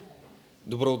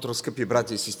Добро утро, скъпи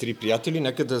брати и сестри и приятели.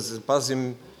 Нека да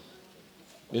запазим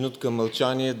минутка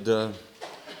мълчание, да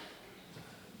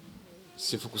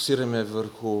се фокусираме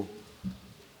върху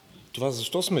това,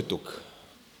 защо сме тук.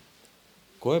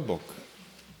 Кой е Бог?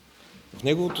 В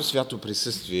Неговото свято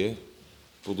присъствие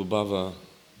подобава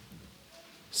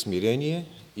смирение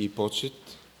и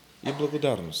почет и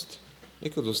благодарност.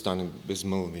 Нека да останем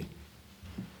безмълвни.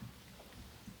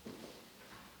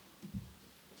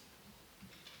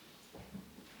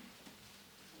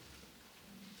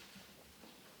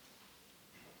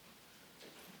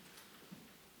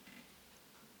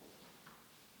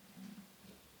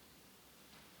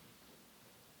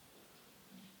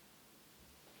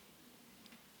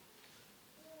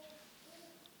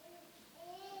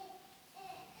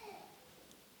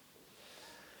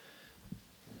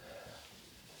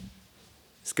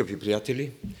 Скъпи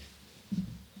приятели,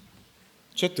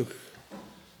 четох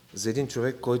за един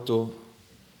човек, който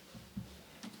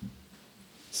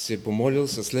се помолил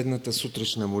със следната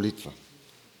сутрешна молитва.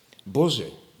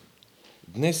 Боже,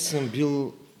 днес съм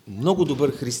бил много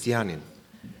добър християнин.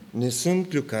 Не съм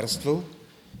клюкарствал,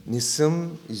 не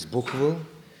съм избухвал,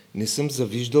 не съм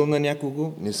завиждал на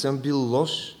някого, не съм бил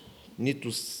лош,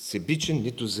 нито себичен,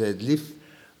 нито заедлив.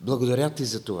 Благодаря ти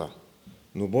за това.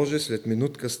 Но, Боже, след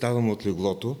минутка ставам от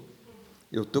леглото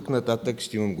и от тук нататък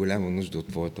ще имам голяма нужда от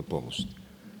Твоята помощ.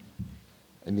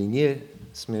 Ние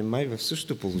сме май в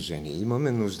същото положение.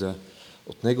 Имаме нужда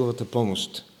от Неговата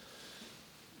помощ.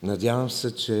 Надявам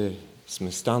се, че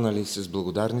сме станали с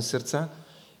благодарни сърца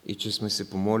и че сме се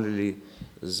помолили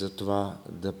за това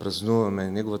да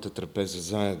празнуваме Неговата трапеза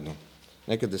заедно.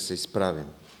 Нека да се изправим.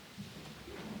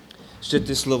 Ще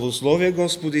те славословя,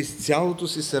 Господи, с цялото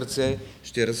си сърце,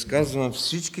 ще разказвам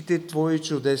всичките Твои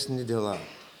чудесни дела.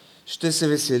 Ще се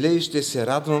веселя и ще се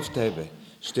радвам в Тебе.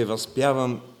 Ще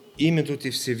възпявам името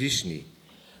Ти Всевишни.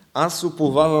 Аз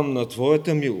уповавам на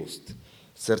Твоята милост.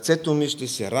 Сърцето ми ще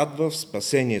се радва в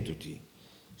спасението Ти.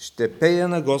 Ще пея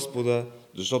на Господа,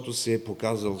 защото се е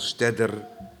показал щедър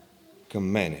към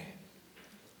мене.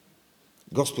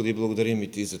 Господи, благодарим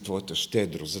и Ти за Твоята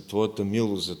щедрост, за Твоята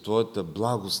милост, за Твоята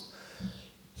благост,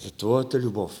 за Твоята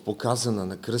любов, показана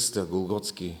на кръста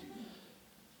Голготски,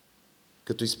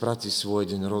 като изпрати Своя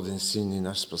единороден Син и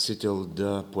наш Спасител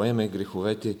да поеме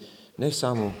греховете не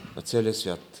само на целия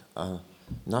свят, а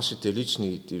нашите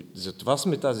лични. Затова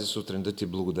сме тази сутрин да Ти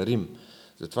благодарим.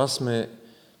 Затова сме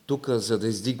тук, за да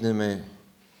издигнем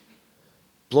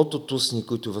плод от устни,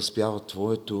 които възпяват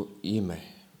Твоето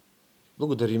име.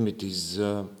 Благодарим Ти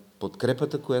за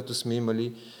подкрепата, която сме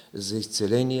имали, за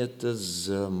изцеленията,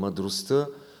 за мъдростта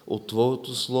от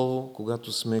Твоето Слово,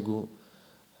 когато сме го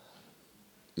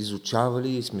изучавали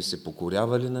и сме се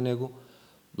покорявали на него.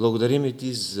 Благодарим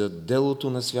Ти за делото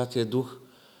на Святия Дух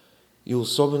и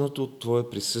особеното от Твое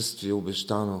присъствие,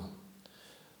 обещано,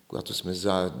 когато сме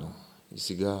заедно. И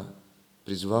сега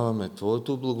призоваваме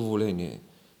Твоето благоволение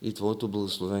и Твоето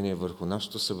благословение върху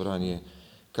нашето събрание,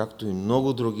 както и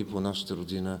много други по нашата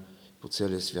родина, по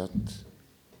целия свят,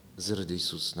 заради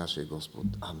Исус, нашия Господ.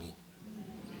 Амин.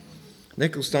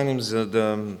 Нека останем, за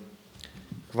да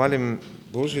хвалим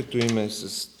Божието име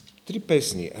с 3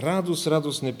 песни. Радост,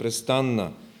 радост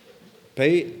непрестанна.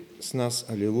 Пей с нас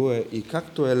Алилуя и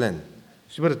както Елен.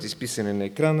 Ще бъдат изписани на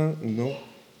екрана, но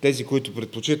тези, които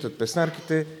предпочитат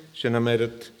песнарките, ще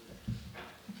намерят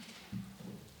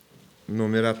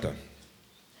номерата.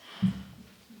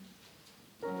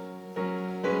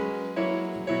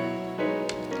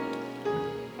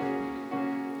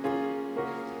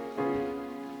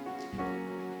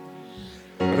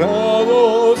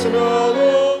 Радост,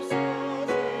 радост,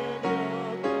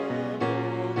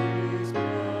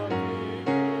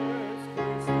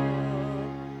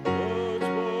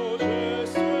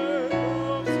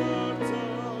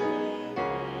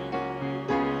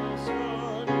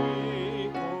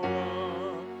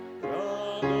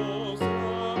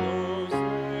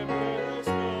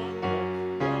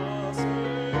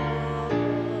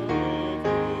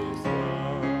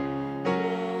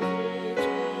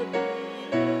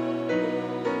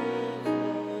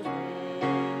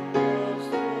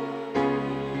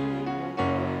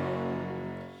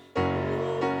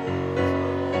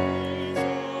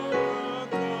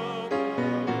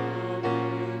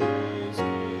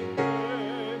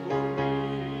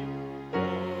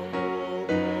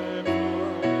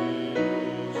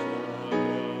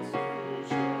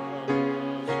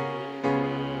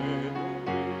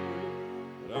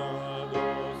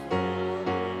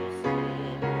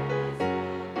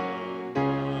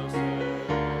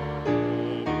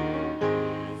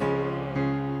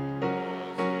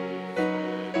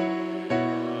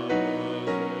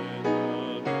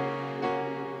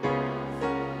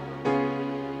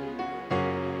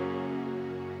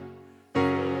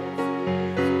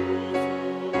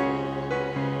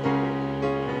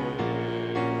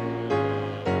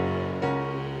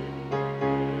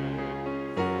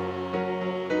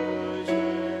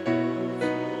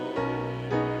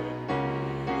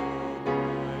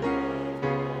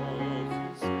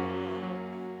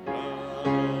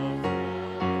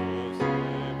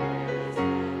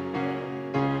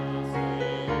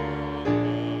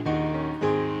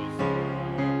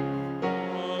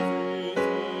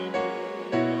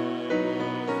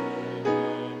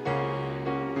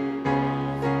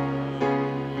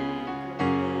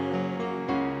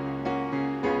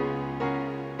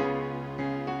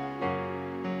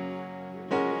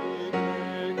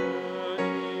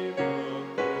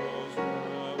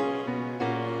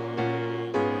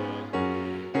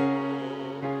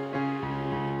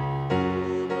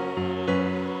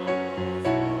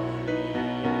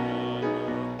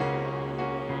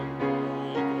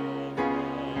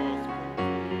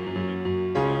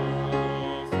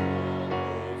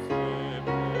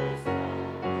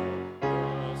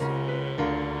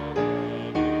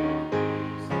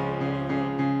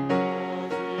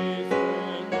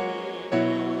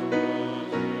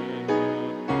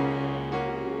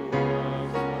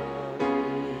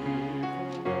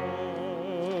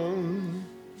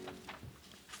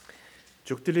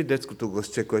 Чухте ли детското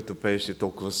гласче, което пееше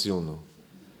толкова силно?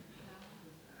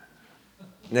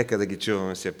 Нека да ги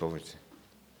чуваме все повече.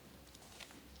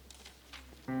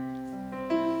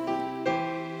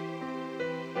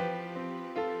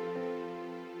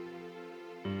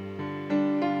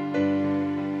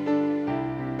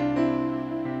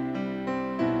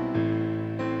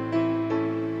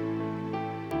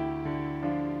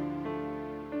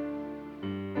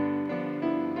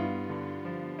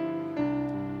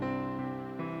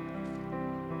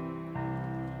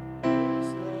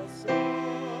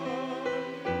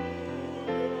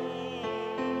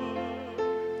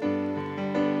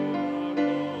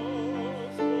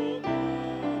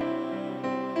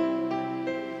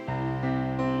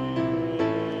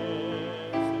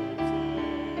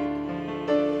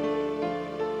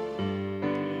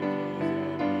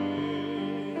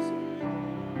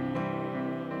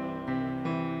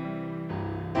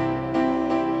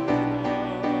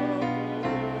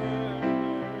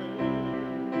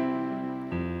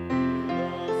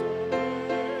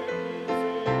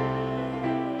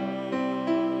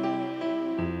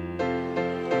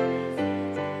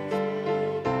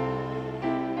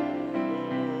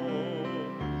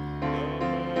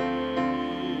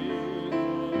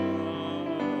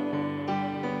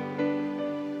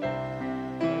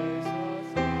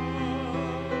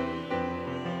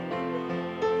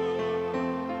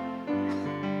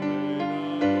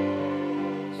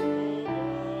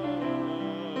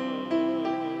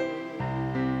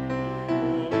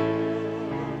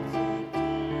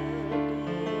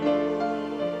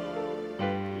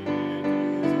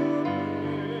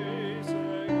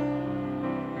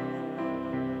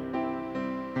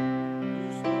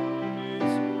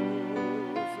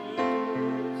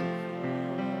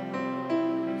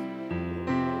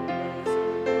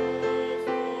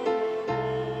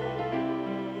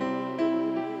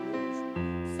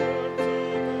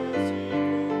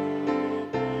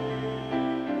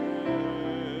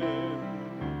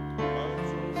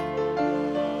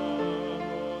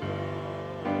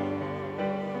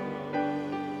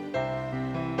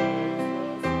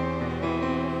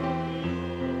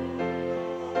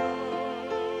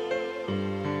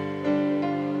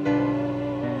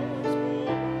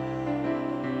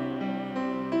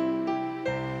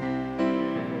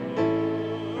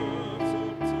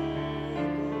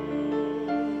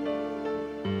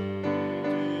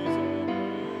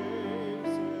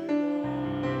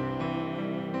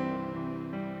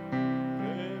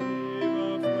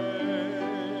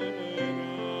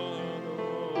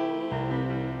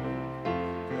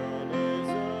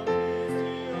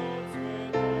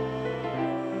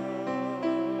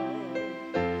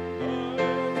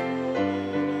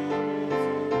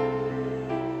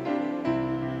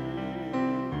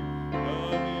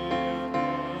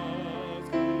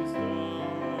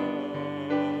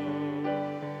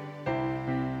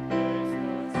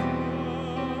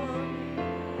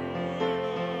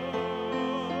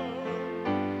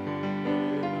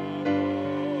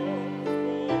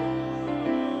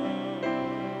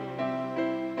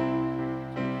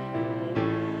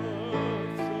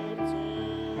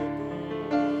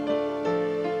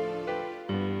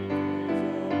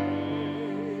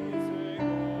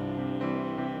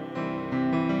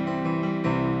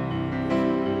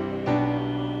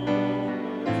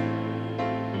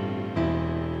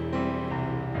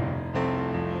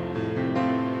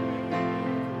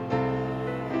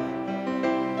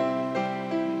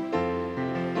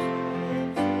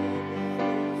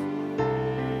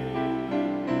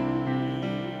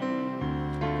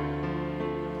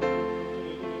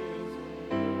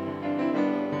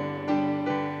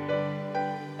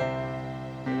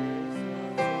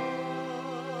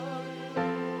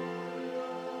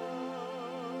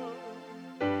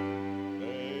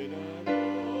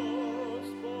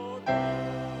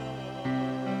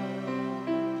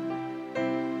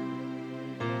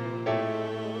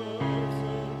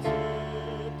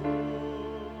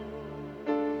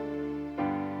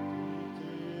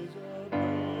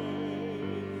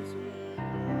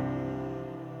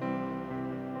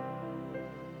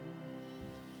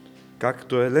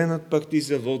 Както еленът пъхти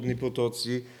за водни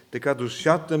потоци, така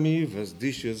душата ми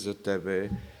въздиша за Тебе,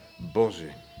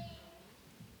 Боже.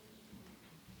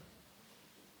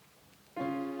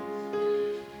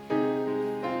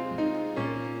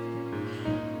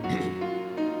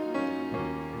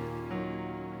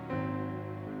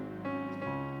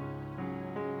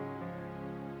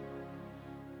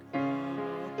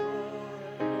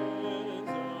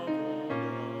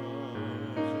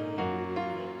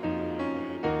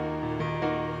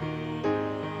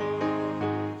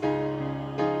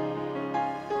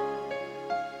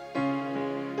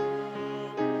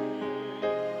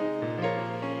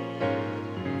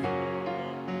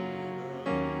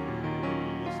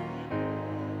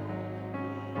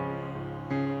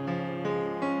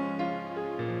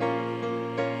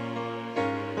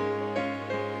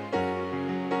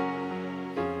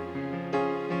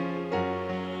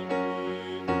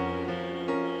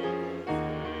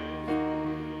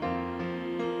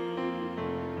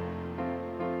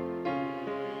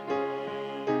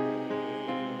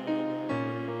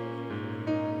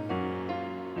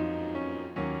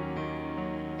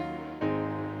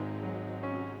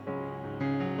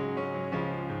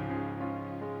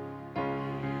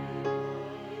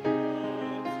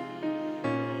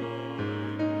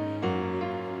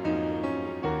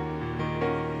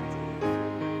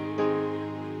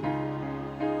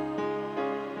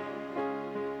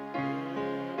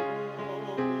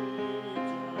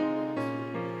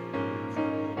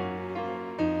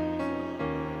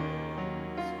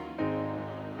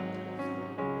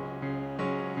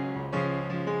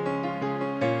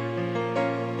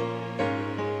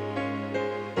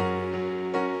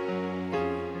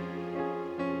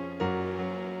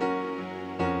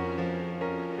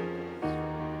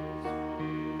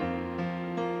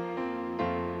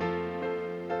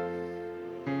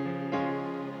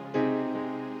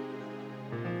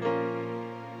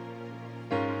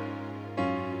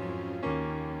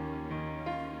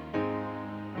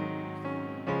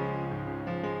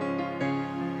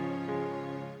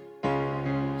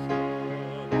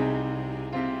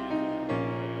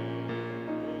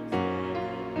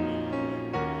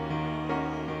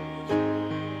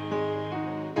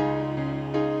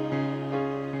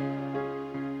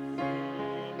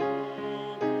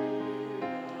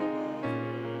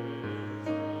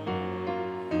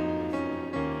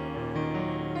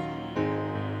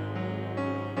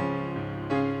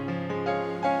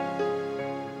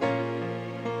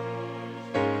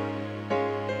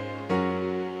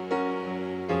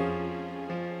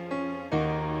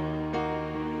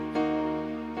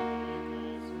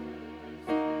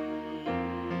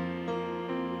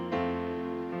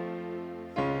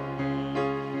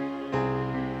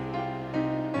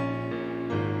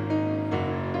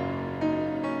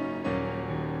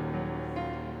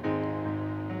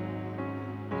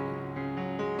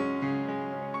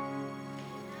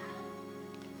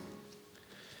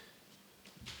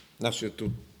 Нашият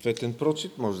ответен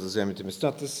прочит, може да вземете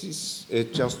местата си,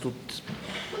 е част от,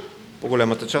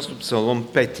 по-голямата част от Псалом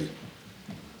 5.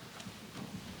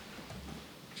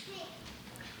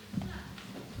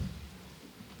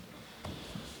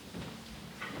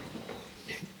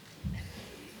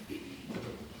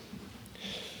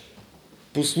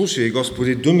 Послушай,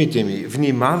 Господи, думите ми,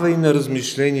 внимавай на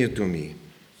размишлението ми.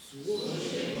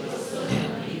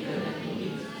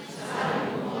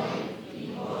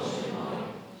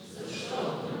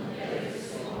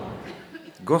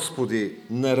 Господи,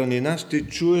 на ранена ще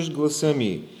чуеш гласа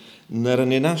ми, на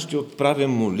ранена ще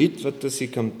отправям молитвата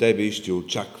си към Тебе и ще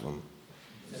очаквам.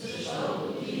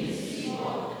 Защото Ти не си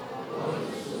Бог,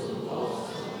 който се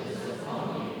удоволства от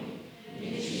беззаконие,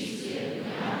 нечистият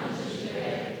няма да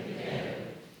живее при Тебе.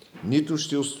 Нито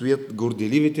ще устоят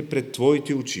горделивите пред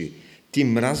Твоите очи. Ти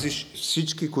мразиш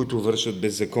всички, които вършат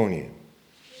беззаконие.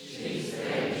 Ще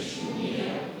изтребиш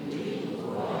уния, които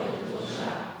говорят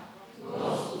лъжа.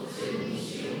 Господ се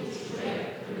гноси от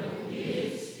човек,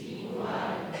 кръвопиец и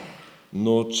коварен.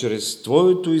 Но чрез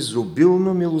Твоето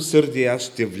изобилно милосърдие аз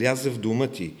ще вляза в дома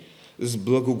Ти. С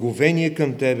благоговение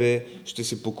към Тебе ще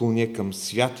се поклоня към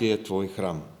святия Твой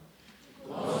храм.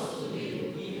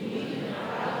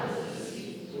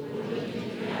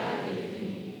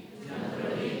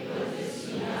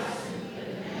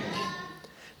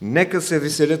 Нека се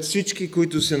веселят всички,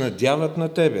 които се надяват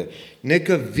на Тебе.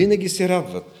 Нека винаги се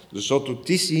радват, защото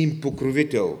Ти си им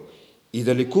покровител, и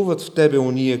да лекуват в Тебе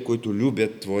ония, които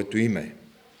любят Твоето име.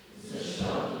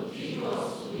 Защото Ти,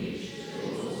 Господи, ще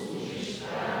го служиш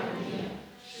праведния,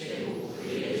 ще го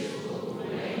покриеш в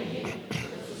благоволение,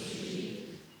 като си.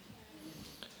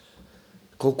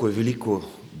 Колко е велико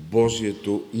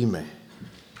Божието име!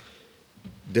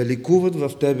 Да лекуват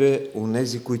в Тебе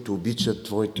онези, които обичат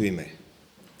Твоето име.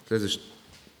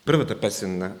 Първата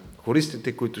песен на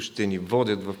хористите, които ще ни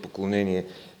водят в поклонение,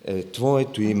 е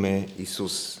Твоето име,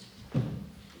 Исус. Thank you.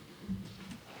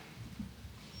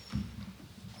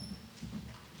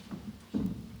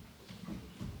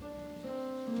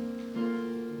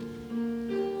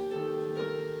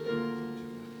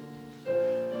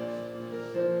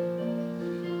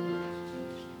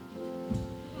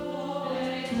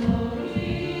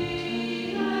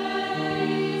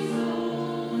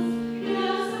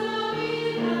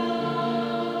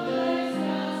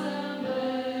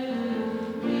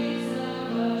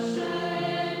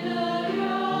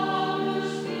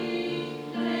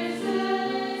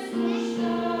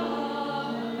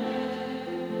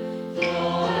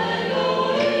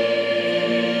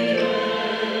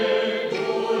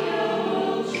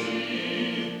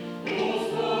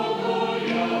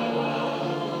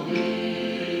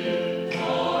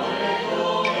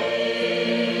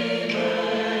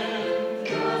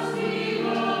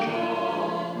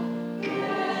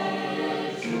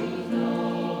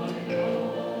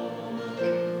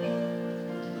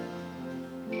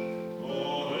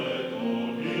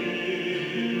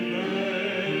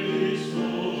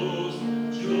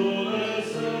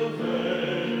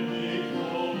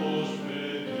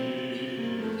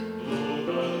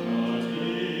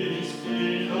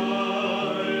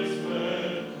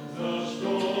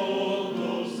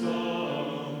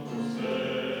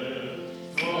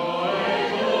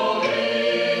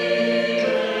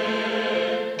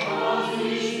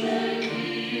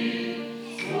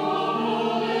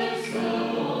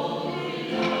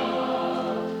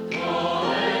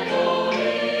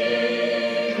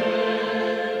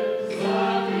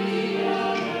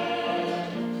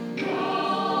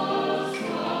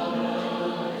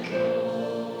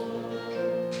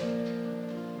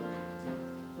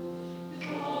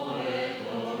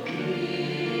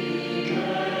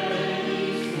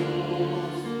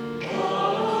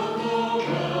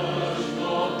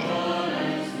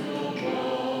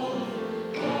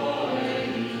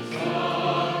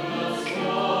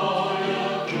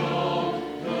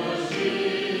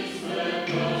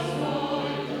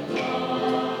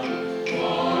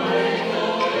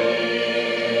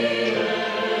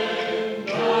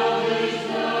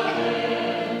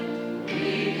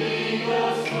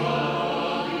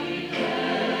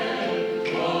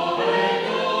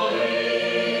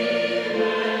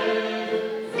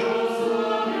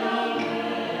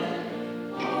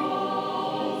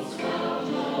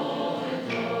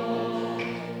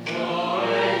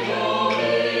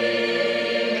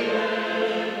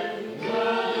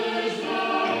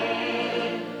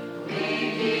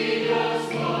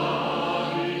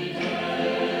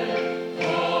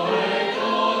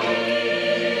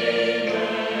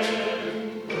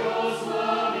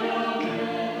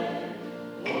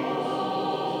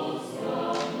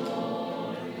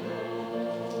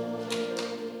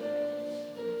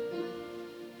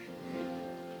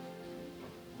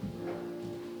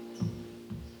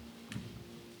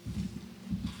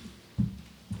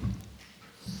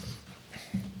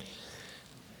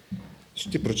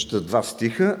 Ще прочета два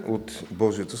стиха от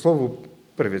Божието Слово.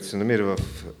 Първият се намира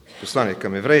в послание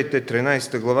към евреите,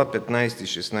 13 глава, 15 и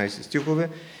 16 стихове,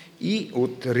 и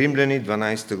от Римляни,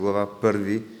 12 глава,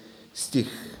 1 стих.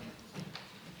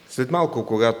 След малко,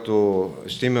 когато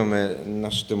ще имаме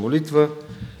нашата молитва,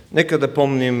 нека да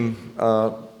помним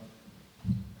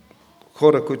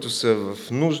хора, които са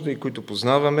в нужда и които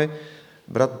познаваме.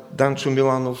 Брат Данчо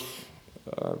Миланов,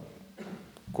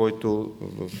 който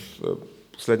в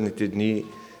последните дни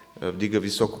вдига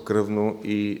високо кръвно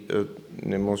и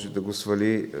не може да го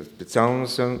свали. Специално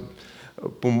се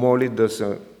помоли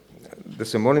да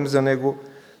се молим за него,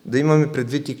 да имаме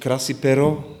предвид и Краси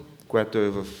Перо, която е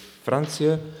в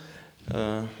Франция,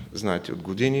 знаете, от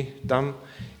години там,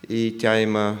 и тя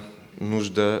има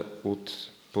нужда от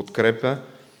подкрепа.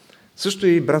 Също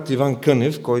и брат Иван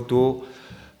Кънев, който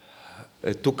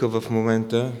е тук в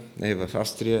момента, не е в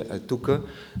Австрия, е тук,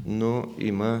 но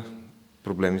има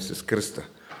проблеми с кръста.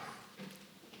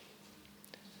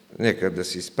 Нека да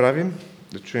се изправим,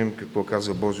 да чуем какво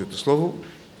казва Божието Слово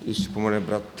и ще помоля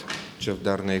брат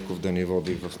Чавдар Нейков да ни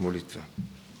води в молитва.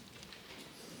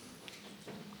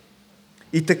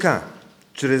 И така,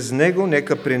 чрез него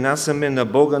нека принасяме на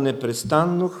Бога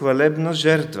непрестанно хвалебна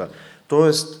жертва,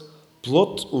 т.е.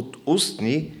 плод от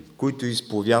устни, които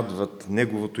изповядват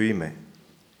Неговото име.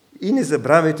 И не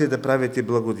забравяйте да правите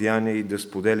благодеяния и да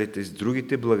споделяте с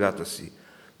другите благата си,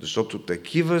 защото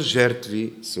такива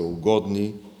жертви са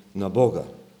угодни на Бога.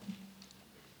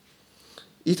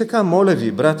 И така, моля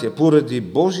ви, братя, поради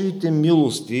Божиите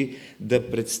милости,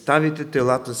 да представите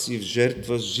телата си в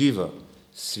жертва жива,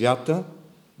 свята,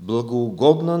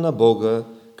 благоугодна на Бога,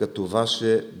 като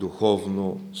ваше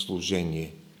духовно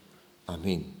служение.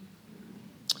 Амин.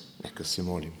 Нека се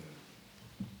молим.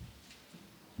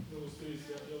 Благослови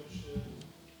святия Отче,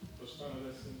 Баща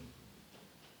небесен,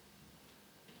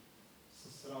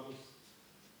 с радост,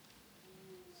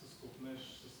 с копнеж,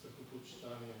 с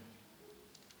страхопочитание,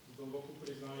 с дълбоко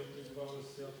признание призоваваме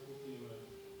святото име,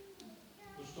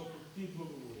 защото Ти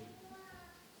благоволи,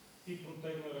 Ти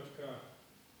протегна ръка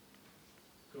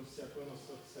към всяко едно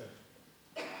сърце,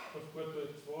 в което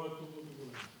е Твоето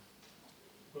благоволение,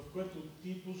 в което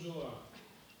Ти пожела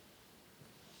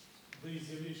да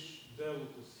изявиш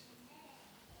делото си,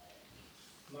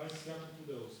 най-святото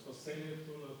дело,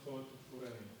 спасението на Твоето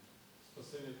творение,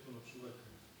 спасението на човека.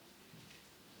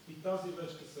 И тази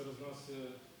вещка се разнася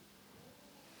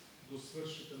до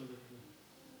свършите на века.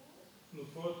 Но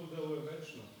Твоето дело е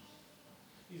вечно.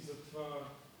 И затова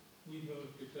ние идваме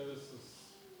при Тебе с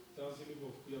тази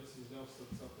любов, която си взял в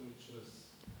сърцата ни чрез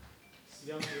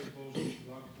Святия Божий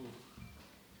благ Дух,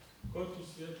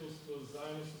 който свидетелства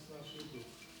заедно с нашия Дух,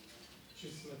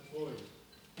 че сме Твои.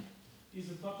 И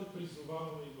затова Те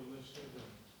призоваваме и в днешния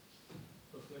ден,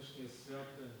 в днешния свят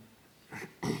ден,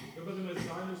 да бъдем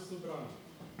заедно събрани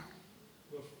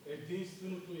в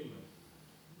единственото име,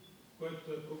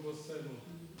 което е прогласено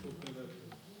от небето,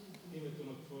 името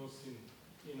на Твоя Син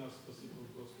и наш Спасител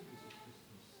Господ Исус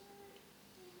Христос.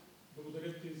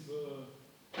 Благодаря Ти за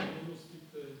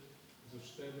милостите, за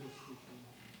щедростите,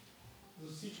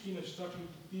 за всички неща,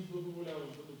 които Ти благоволяваш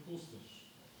да допуснеш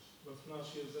в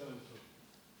нашия земен път.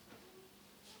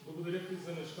 Благодаря Ти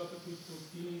за нещата, които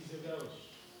Ти ни изявяваш,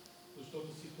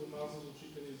 защото си помазал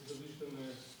очите ни, за да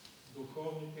виждаме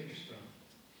духовните неща.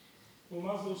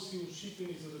 Помазал си ушите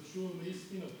ни, за да чуваме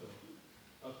истината,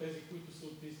 а тези, които са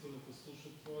от истината,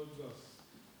 слушат Твоят глас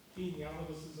и няма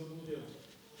да се заблудят.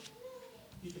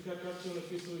 И така, както е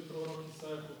написал и пророк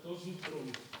Исаия, по този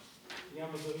трон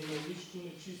няма да мине нищо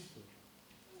нечисто.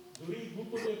 Дори и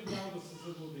глупавият няма да се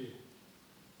заблуди,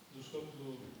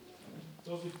 защото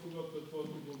този, в когото е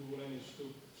Твоето благоволение,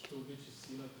 ще обича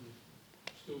Сина Ти,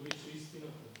 ще обича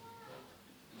истината,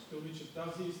 ще обича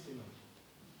тази истина,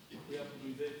 която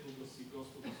дойде и прогласи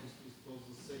Господ Исус Христос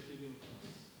за всеки един от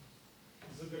нас.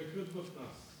 За грехът в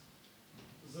нас,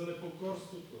 за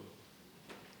непокорството,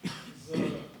 за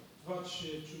това,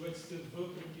 че човеците,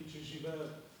 въпреки че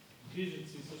живеят, движат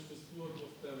се и съществуват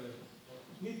в Тебе,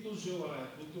 нито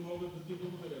желаят, нито могат да Ти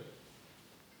благодарят.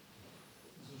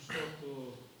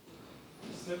 Защото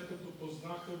след като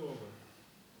познаха Бога,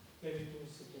 те нито му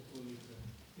се поклониха,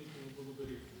 нито му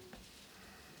благодариха.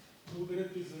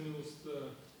 Благодаря Ти за милостта,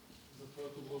 за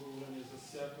Твоето благоволение, за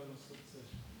всяко едно сърце.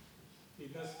 И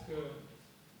днес,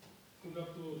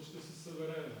 когато ще се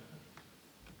съберем,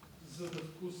 за да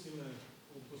вкусиме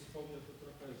от Господнята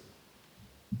трапеза,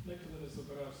 нека да не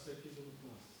забравя всеки един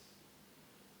от нас,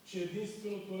 че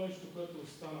единственото нещо, което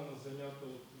остана на земята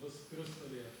от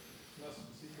възкръсналия наш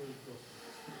Спасител и Господ,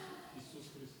 Исус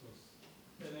Христос,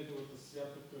 е Неговата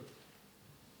свята кръв,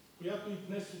 която и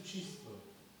днес очиства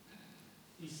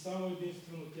И само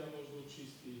единствено тя може да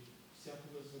очисти всяко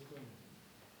беззаконие.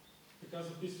 Така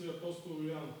записва и апостол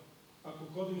Йоан: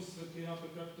 ако ходим в светлината,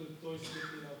 както е той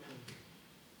светлината,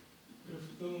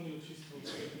 кръвта му ни очиства от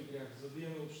всеки грях, за да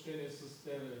имаме общение с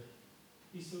Тебе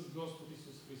и с Господ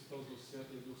Исус Христос в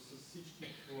Святия Дух, с всички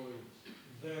Твои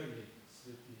верни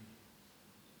свети.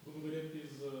 Благодаря Ти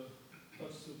за това,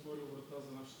 че се отвори врата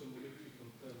за нашите молитви към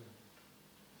Тебе.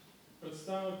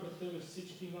 Представяме пред Тебе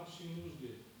всички наши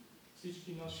нужди,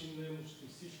 всички наши немощи,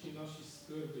 всички наши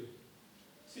скърби,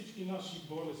 всички наши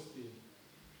болести,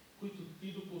 които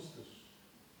Ти допускаш,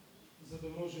 за да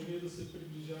може ние да се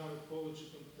приближаваме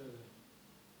повече към Тебе.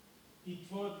 И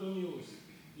Твоята милост,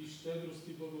 и щедрост,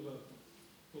 и благодат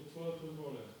от Твоята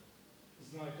воля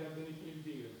знае как да ни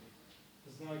привдига,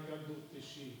 знае как да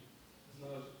утеши,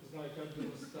 знае как да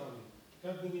настави,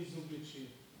 как да ни изобличи,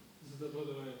 за да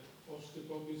бъдем още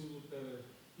по-близо до Тебе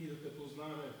и да Те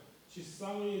познаем, че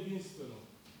само и единствено,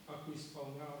 ако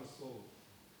изпълняваме Словото,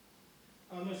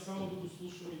 а не само да го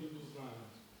слушаме и да го знаем,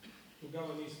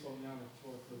 тогава ние изпълняваме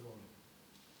Твоята воля.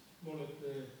 Моля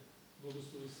Те,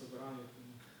 благослови събранието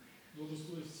ни,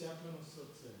 благослови всяко едно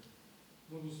сърце,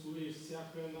 благослови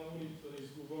всяка една молитва да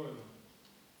изговорена,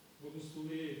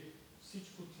 благослови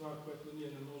всичко това, което ние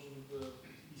не можем да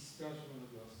изкажем на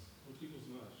глас, но Ти го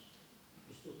знаеш,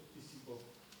 защото Ти си Бог.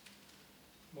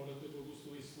 Моля Те,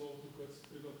 благослови Словото, което си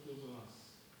приготвил за нас.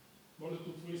 Моля Те,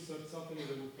 отвори сърцата ни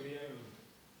да го приемем,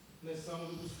 не само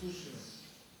да го слушаме,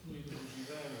 но и да го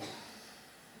живеем.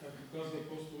 Както казва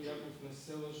апостол Яков, не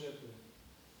се лъжете,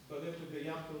 бъдете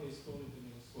деятелни изпълнители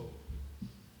на Словото.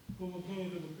 Помогни ни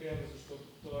да го приемем, защото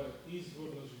той е извор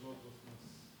на живот в нас.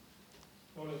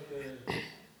 Моля Те,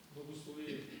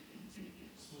 благослови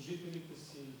служителите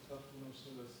си, както наш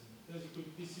небесен, тези, които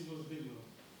Ти си въздигнал.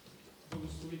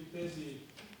 Благослови тези,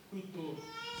 които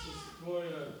с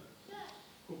Твоя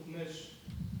копнеж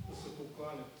да се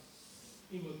покланят,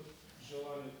 имат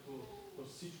желанието във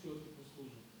всичко да Ти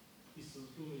послужат, и с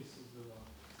думи, и с дела.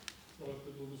 Моля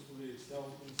Те, благослови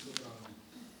цялото ни събрание.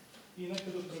 И нека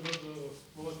да превърна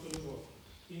в Твоята любов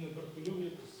и на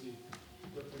братолюбието си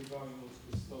да прибавим от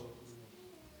Христовата любов.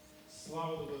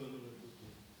 Слава да бъде на името Ти.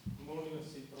 Молим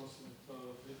се и просим това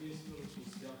в единственото и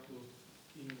свято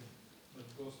име на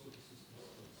Господ Исус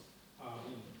Христос.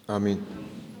 Амин. Амин.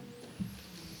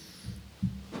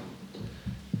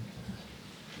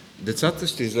 Децата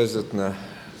ще излезат на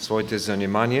своите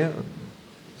занимания.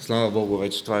 Слава Богу,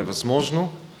 вече това е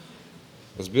възможно.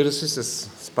 Разбира се, с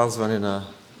спазване на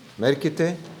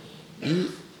мерките и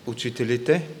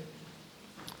учителите,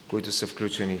 които са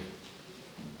включени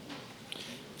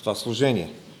в това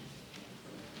служение.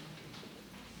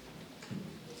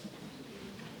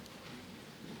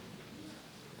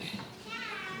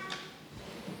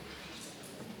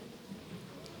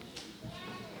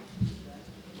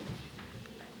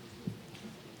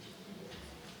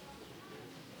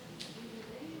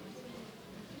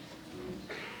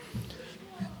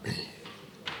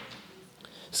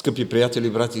 Скъпи приятели,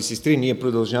 брати и сестри, ние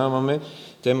продължаваме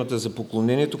темата за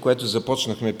поклонението, което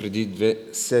започнахме преди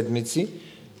 2 седмици.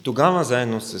 Тогава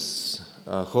заедно с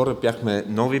хора пяхме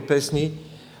нови песни,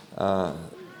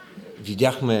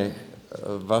 видяхме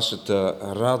вашата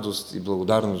радост и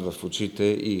благодарност в очите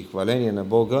и хваление на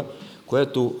Бога,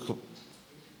 което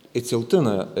е целта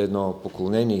на едно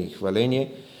поклонение и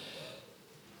хваление.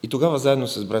 И тогава заедно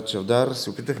с брат Чавдар се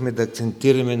опитахме да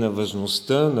акцентираме на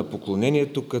важността на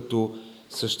поклонението като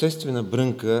съществена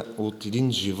брънка от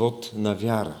един живот на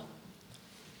вяра.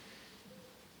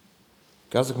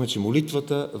 Казахме, че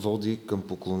молитвата води към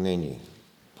поклонение.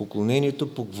 Поклонението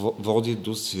води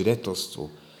до свидетелство,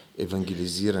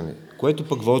 евангелизиране, което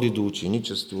пък води до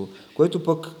ученичество, което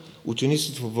пък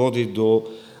ученичество води до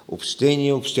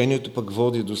общение, общението пък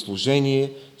води до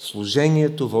служение,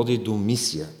 служението води до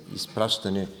мисия,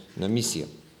 изпращане на мисия.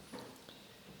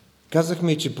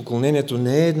 Казахме, че поклонението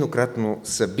не е еднократно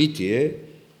събитие,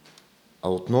 а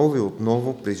отново и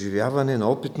отново преживяване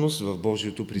на опитност в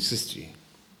Божието присъствие.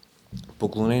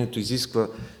 Поклонението изисква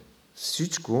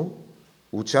всичко,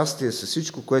 участие с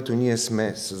всичко, което ние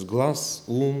сме, с глас,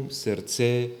 ум,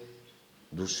 сърце,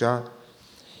 душа.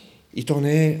 И то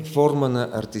не е форма на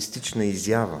артистична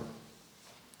изява.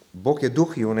 Бог е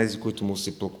дух и онези, които му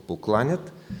се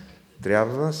покланят,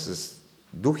 трябва с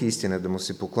дух и истина да му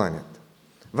се покланят.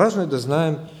 Важно е да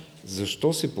знаем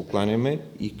защо се покланяме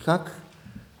и как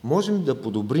можем да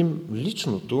подобрим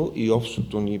личното и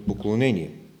общото ни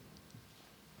поклонение.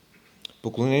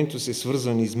 Поклонението се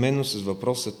свързва неизменно с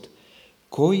въпросът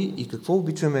кой и какво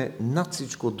обичаме над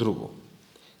всичко друго.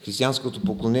 Християнското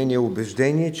поклонение е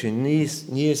убеждение, че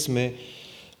ние сме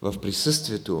в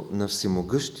присъствието на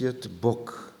всемогъщият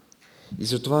Бог И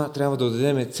затова трябва да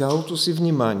дадем цялото си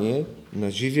внимание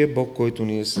на живия Бог, който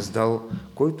ни е създал,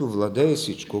 който владее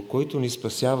всичко, който ни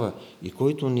спасява и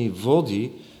който ни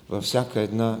води във всяка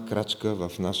една крачка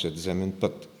в нашия земен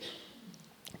път.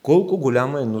 Колко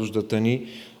голяма е нуждата ни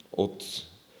от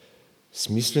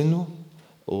смислено,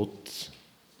 от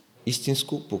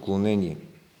истинско поклонение.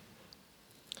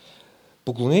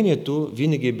 Поклонението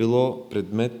винаги е било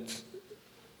предмет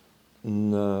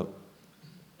на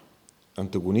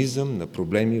антагонизъм, на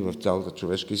проблеми в цялата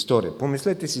човешка история.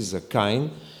 Помислете си за Каин,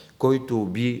 който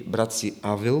уби брат си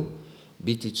Авел,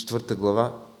 Битие 4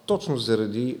 глава, точно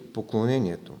заради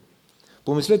поклонението.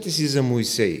 Помислете си за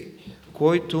Моисей,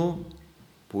 който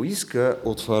поиска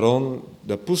от фараон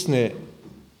да пусне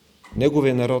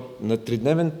неговия народ на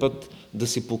 3-дневен път да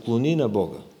се поклони на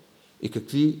Бога. И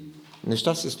какви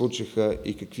неща се случиха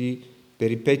и какви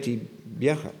перипетии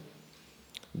бяха.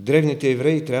 Древните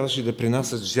евреи трябваше да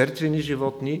принасят жертвени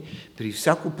животни при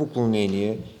всяко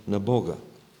поклонение на Бога.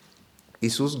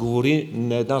 Исус говори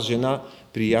на една жена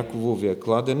при Якововия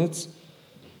кладенец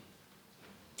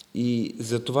и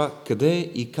за това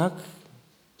къде и как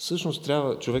всъщност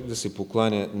трябва човек да се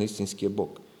покланя на истинския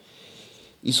Бог.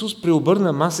 Исус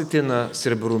преобърна масите на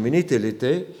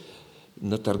среброменителите,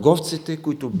 на търговците,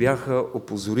 които бяха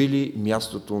опозорили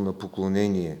мястото на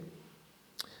поклонение.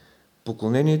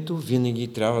 Поклонението винаги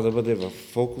трябва да бъде в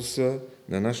фокуса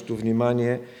на нашето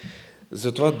внимание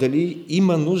за това дали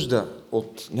има нужда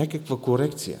от някаква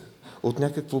корекция, от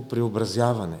някакво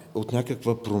преобразяване, от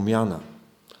някаква промяна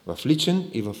в личен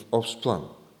и в общ план.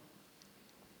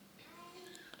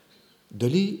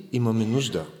 Дали имаме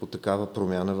нужда от такава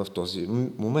промяна в този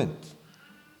момент?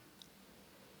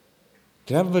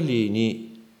 Трябва ли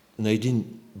ни на един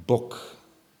Бог,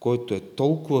 който е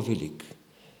толкова велик,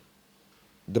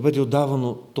 да бъде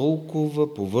отдавано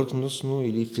толкова повърхностно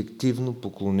или фиктивно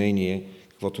поклонение,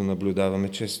 каквото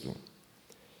наблюдаваме често?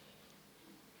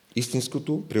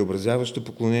 Истинското преобразяващо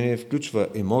поклонение включва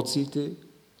емоциите,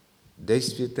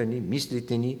 действията ни,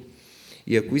 мислите ни.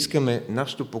 И ако искаме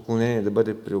нашето поклонение да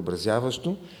бъде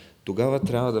преобразяващо, тогава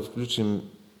трябва да включим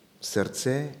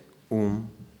сърце, ум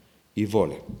и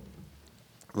воля.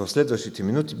 В следващите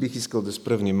минути бих искал да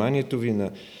спра вниманието ви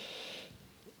на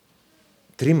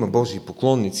 3 Божии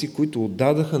поклонници, които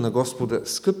отдадаха на Господа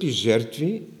скъпи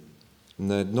жертви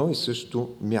на едно и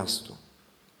също място.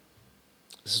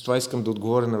 Затова искам да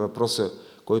отговоря на въпроса,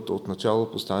 който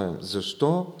отначало поставям.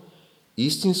 Защо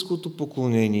истинското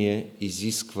поклонение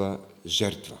изисква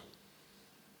жертва?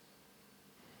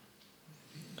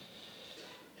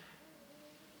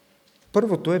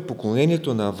 Първото е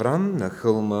поклонението на Аврам на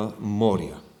хълма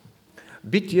Мория.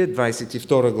 Битие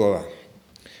 22 глава.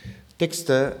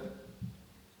 Текста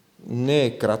не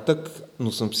е кратък,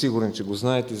 но съм сигурен, че го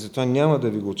знаете, затова няма да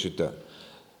ви го чета.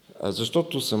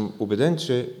 Защото съм убеден,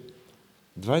 че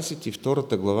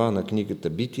 22 глава на книгата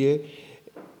Битие,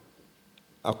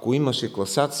 ако имаше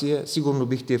класация, сигурно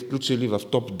бихте я включили в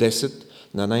топ 10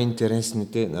 на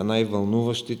най-интересните, на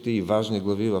най-вълнуващите и важни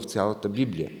глави в цялата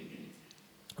Библия.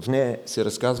 В нея се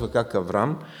разказва как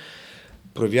Аврам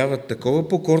проявява такова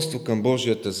покорство към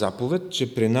Божията заповед,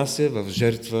 че принася в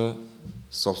жертва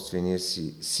собствения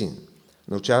си син.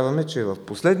 Научаваме, че в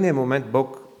последния момент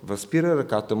Бог възпира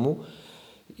ръката му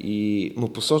и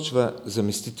му посочва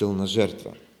заместителна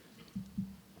жертва.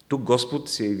 Тук Господ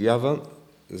се явява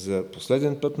за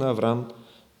последен път на Аврам,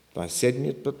 това е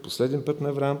 7-ият път, последен път на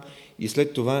Аврам, и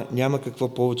след това няма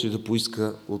какво повече да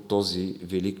поиска от този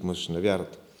велик мъж на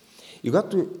вярата. И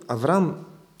когато Аврам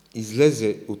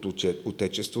излезе от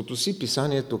отечеството си,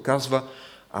 писанието казва: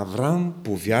 Аврам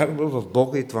повярва в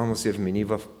Бога и това му се вмени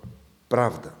в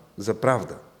правда, за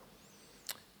правда.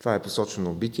 Това е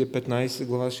посочено в Битие 15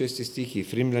 глава 6 стих и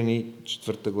в Римляни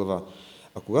 4 глава.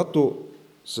 А когато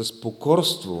с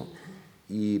покорство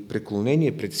и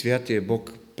преклонение пред святия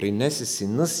Бог принесе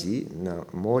сина си на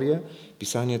Мория,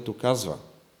 писанието казва: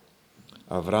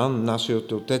 Авраам,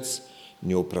 нашият отец,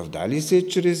 не оправда ли се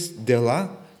чрез дела,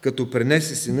 като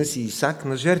пренесе сина си Исак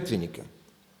на жертвеника?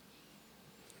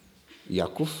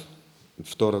 Яков,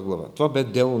 2 глава. Това бе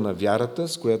дело на вярата,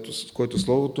 с което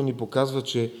Словото ни показва,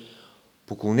 че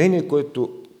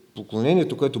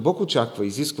поклонението, което Бог очаква,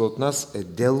 изисква от нас, е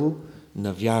дело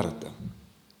на вярата.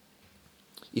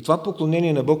 И това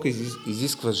поклонение на Бога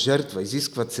изисква жертва,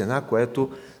 изисква цена, която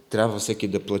трябва всеки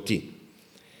да плати.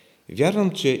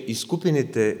 Вярвам, че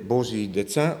изкупените Божии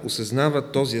деца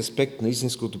осъзнават този аспект на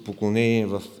истинското поклонение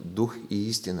в дух и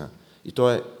истина. И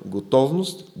то е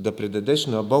готовност да предадеш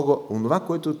на Бога онова,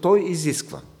 което Той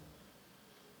изисква.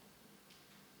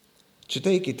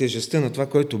 Четейки тежестта на това,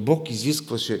 което Бог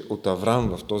изискваше от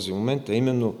Авраам в този момент, а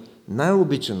именно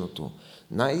най-обичаното,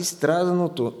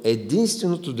 най-страданото,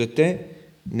 единственото дете,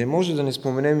 не може да не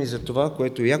споменем и за това,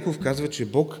 което Яков казва, че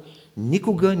Бог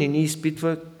никога не ни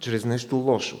изпитва чрез нещо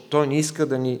лошо. Той не иска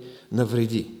да ни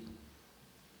навреди.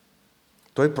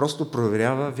 Той просто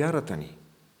проверява вярата ни.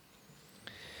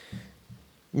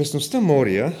 Местността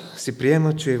Мория се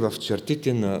приема, че е в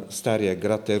чертите на стария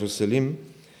град Ерусалим,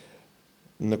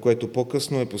 на което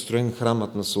по-късно е построен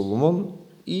храмът на Соломон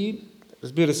и,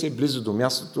 разбира се, близо до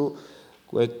мястото,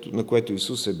 на което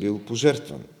Исус е бил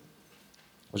пожертван.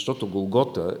 Защото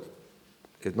Голгота,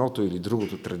 едното или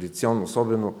другото традиционно,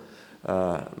 особено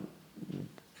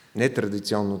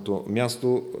нетрадиционното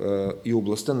място и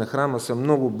областта на храма са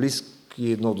много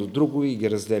близки едно до друго и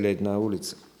ги разделя една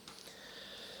улица.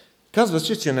 Казва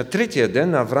се, че на третия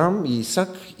ден Авраам и Исак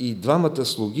и двамата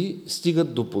слуги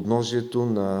стигат до подножието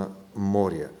на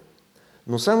Мория.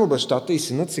 Но само бащата и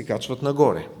синът се качват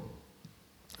нагоре.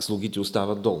 Слугите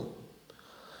остават долу.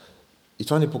 И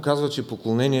това ни показва, че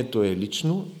поклонението е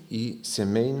лично и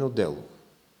семейно дело.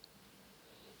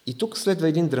 И тук следва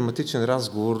един драматичен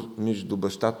разговор между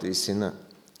бащата и сина.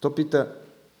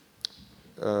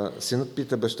 Синът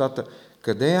пита бащата: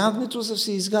 къде е агнето за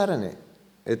всеизгаряне?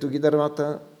 Ето ги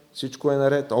дървата, всичко е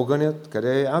наред, огънят,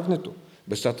 къде е агнето?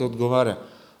 Бащата отговаря: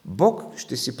 Бог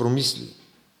ще си промисли.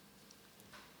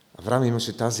 Авраам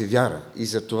имаше тази вяра и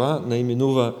затова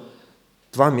наименува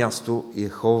това място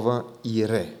Йехова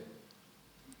Ире.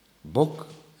 Бог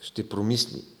ще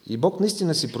промисли. И Бог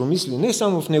наистина си промисли не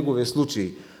само в неговия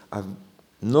случай, а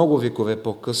много векове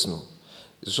по-късно.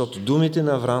 Защото думите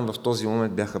на Авраам в този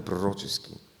момент бяха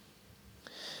пророчески.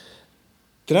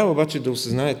 Трябва обаче да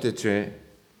осъзнаете, че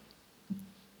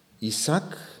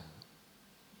Исак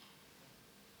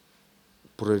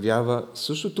проявява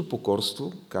същото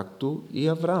покорство, както и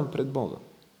Авраам пред Бога.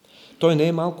 Той не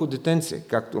е малко детенце,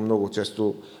 както много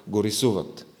често го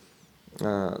рисуват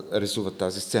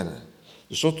тази сцена.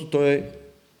 Защото той е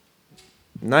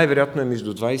най-вероятно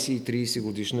между 20 и 30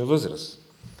 годишна възраст.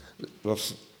 В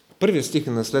първия стих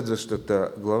на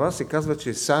следващата глава се казва,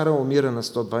 че Сара умира на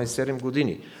 127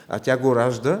 години, а тя го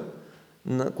ражда,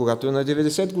 когато е на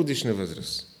 90 годишна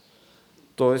възраст.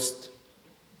 Тоест,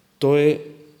 той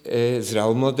е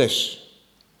зрял младеж.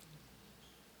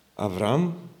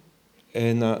 Авраам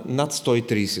е на над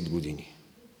 130 години.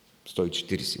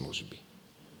 140, може би.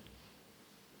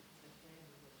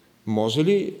 Може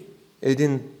ли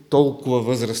един толкова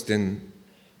възрастен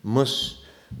мъж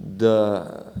да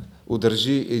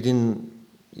удържи един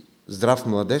здрав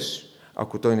младеж,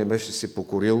 ако той не беше се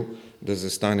покорил да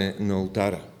застане на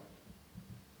олтара?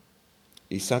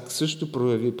 Исак също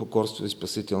прояви покорство и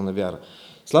спасителна вяра.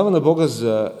 Слава на Бога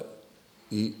за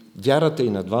вярата и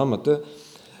на двамата.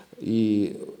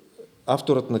 И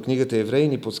авторът на книгата Евреи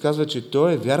ни подсказва, че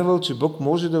той е вярвал, че Бог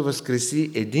може да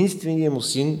възкреси единствения му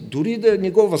син, дори да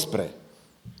не го възпре.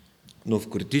 Но в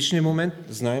критичния момент,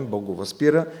 знаем, Бог го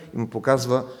възпира и му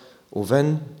показва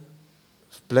овен,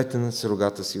 вплетен с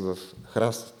рогата си в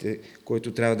храстите,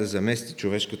 който трябва да замести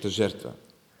човешката жертва.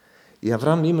 И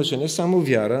Авраам имаше не само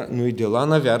вяра, но и дела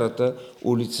на вярата,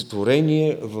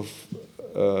 олицетворение в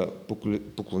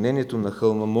поклонението на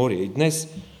хълма Мория. И днес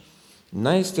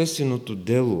най-естественото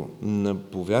дело на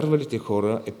повярвалите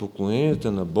хора е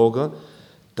поклонението на Бога,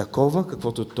 такова,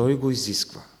 каквото Той го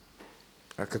изисква.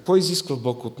 А какво изисква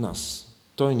Бог от нас?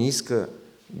 Той не иска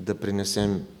да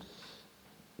принесем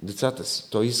децата си.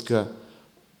 Той иска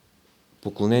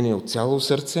поклонение от цяло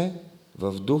сърце,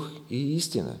 в дух и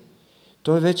истина.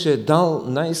 Той вече е дал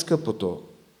най-скъпото,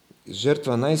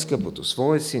 жертва най-скъпото,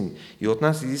 своя син, и от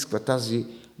нас изисква тази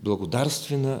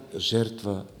благодарствена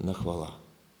жертва на хвала.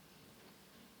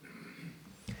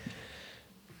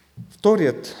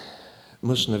 Вторият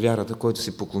мъж на вярата, който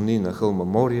се поклони на хълма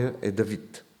Мория, е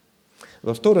Давид.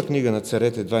 Във втора книга на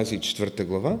царете, 24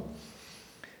 глава,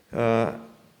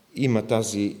 има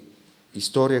тази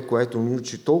история, която ни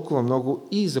учи толкова много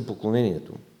и за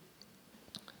поклонението.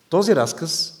 Този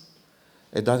разказ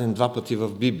е даден два пъти в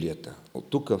Библията. От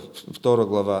тук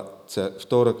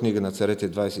втора книга на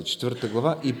царете, 24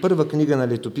 глава, и първа книга на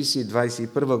летописи,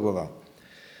 21 глава.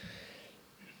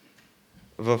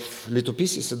 В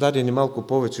летописи са дадени малко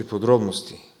повече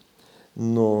подробности,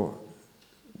 но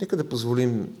нека да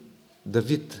позволим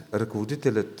Давид,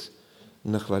 ръководителят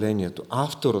на хвалението,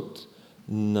 авторът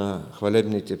на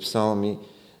хвалебните псалми,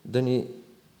 да ни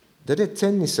даде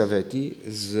ценни съвети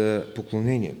за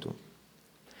поклонението.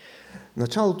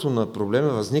 Началото на проблема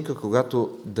възника,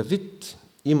 когато Давид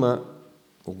има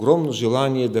огромно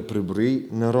желание да преброи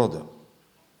народа.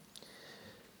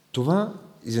 Това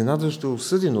изненадващо е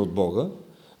осъдено от Бога,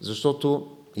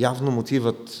 защото явно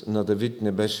мотивът на Давид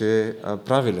не беше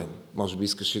правилен. Може би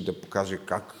искаше да покаже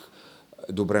как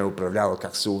добре управлява,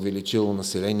 как се увеличило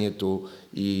населението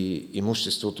и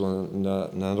имуществото на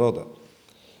народа.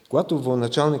 Когато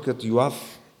военачалникът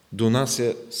Йоав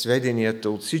донася сведенията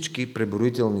от всички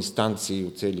преброителни станции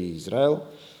от целия Израел,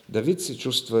 Давид се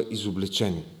чувства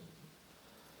изобличен.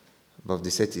 В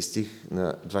 10 стих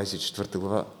на 24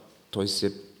 глава той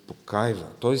се покайва,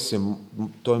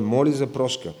 той моли за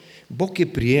прошка. Бог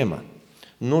я приема,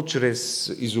 но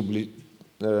чрез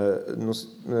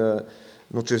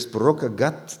пророка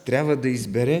Гад трябва да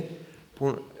избере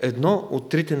едно от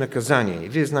трите наказания. И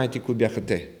вие знаете кои бяха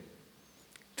те.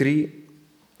 3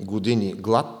 години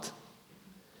глад,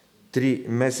 3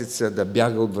 месеца да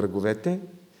бяга от враговете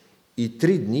и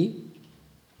 3 дни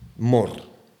мор.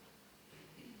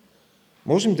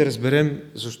 Можем да разберем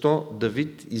защо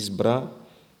Давид избра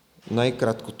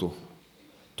най-краткото.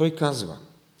 Той казва: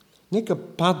 нека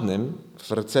паднем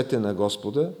в ръцете на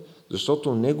Господа,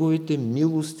 защото Неговите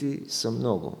милости са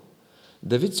много.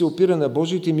 Давид се опира на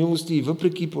Божиите милости и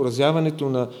въпреки поразяването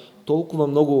на толкова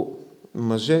много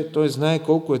мъже, той знае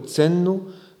колко е ценно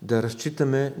да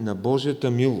разчитаме на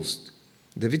Божията милост.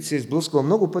 Давид се е сблъсквал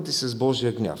много пъти с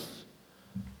Божия гняв.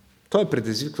 Той е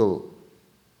предизвиквал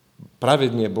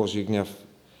праведния Божий гняв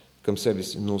към себе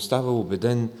си, но остава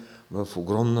убеден в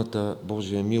огромната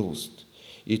Божия милост.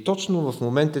 И точно в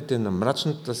моментите на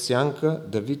мрачната сянка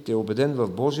Давид е убеден в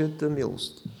Божията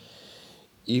милост.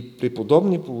 И при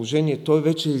подобни положения той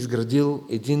вече е изградил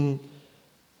един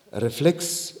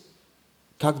рефлекс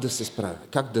как да се справя,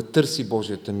 как да търси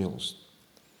Божията милост.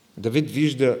 Давид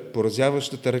вижда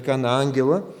поразяващата ръка на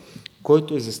ангела,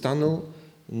 който е застанал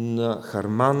на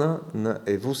хармана на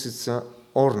евусица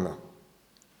Орна.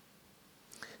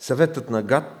 Съветът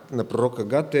на пророка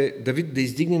Гад е Давид да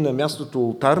издигне на мястото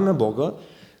олтар на Бога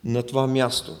на това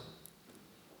място.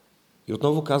 И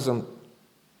отново казвам,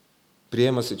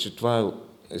 приема се, че това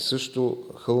е също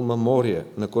хълма Мория,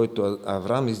 на който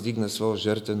Авраам издигна своя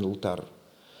жертвен олтар.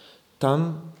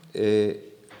 Там е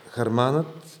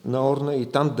харманът на Орна и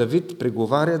там Давид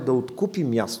преговаря да откупи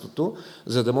мястото,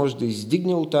 за да може да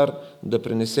издигне олтар, да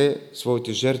пренесе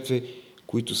своите жертви,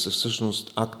 които са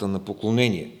всъщност акта на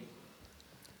поклонение.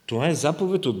 Това е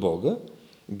заповед от Бога.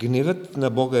 Гневът на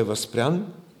Бога е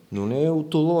възпрян, но не е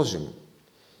отоложен.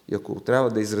 И ако трябва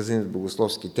да изразим в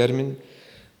богословски термин,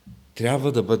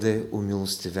 трябва да бъде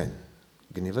умилостивен.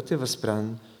 Гневът е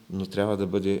възпрян, но трябва да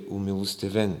бъде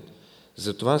умилостивен.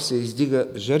 Затова се издига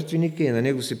жертвеника и на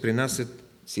него се принасят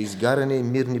изгаряне и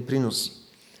мирни приноси.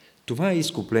 Това е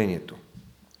изкуплението.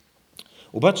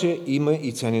 Обаче има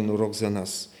и ценен урок за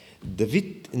нас.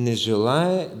 Давид не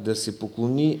желае да се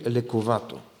поклони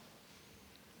лековато.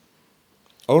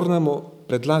 Орна му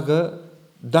предлага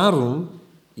даром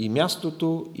и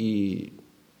мястото, и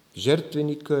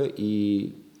жертвеника,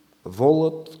 и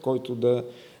волът, който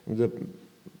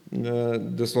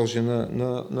да сложи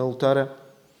на олтаря.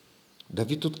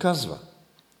 Давид отказва.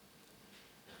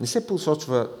 Не се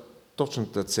посочва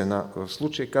точната цена. В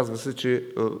случай казва се, че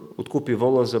откупи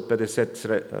вола за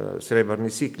 50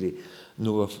 сребърни сикли,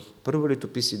 но в първо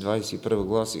летописи 21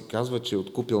 глава се казва, че е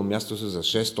откупил мястото за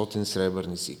 600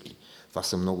 сребърни сикли. Това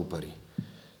са много пари.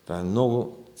 Това е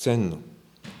много ценно.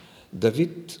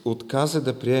 Давид отказа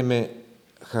да приеме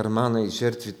хармана и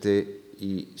жертвите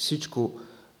и всичко,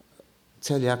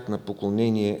 целият акт на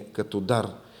поклонение като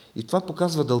дар. И това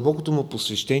показва дълбокото му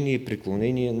посвещение и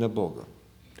преклонение на Бога.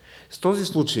 С този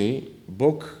случай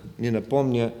Бог ни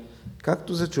напомня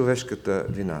както за човешката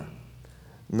вина,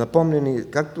 напомня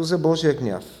ни както за Божия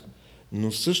гняв,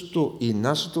 но също и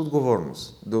нашата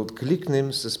отговорност да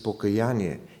откликнем с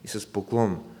покаяние и с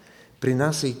поклон,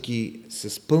 принасяйки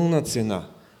с пълна цена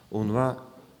онова,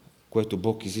 което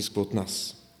Бог изисква от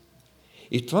нас.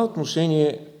 И това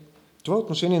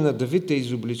отношение на Давид е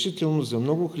изобличително за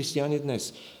много християни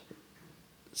днес.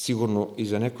 Сигурно и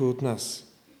за някой от нас.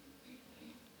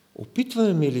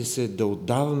 Опитваме ли се да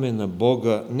отдаваме на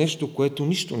Бога нещо, което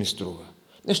нищо не струва?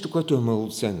 Нещо, което е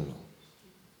малоценно?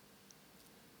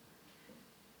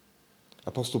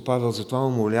 Апостол Павел затова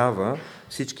умолява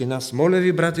всички нас: моля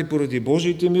ви, брати, поради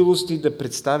Божиите милости, да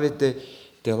представите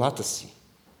телата си.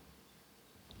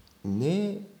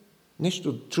 Не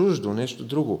нещо чуждо, нещо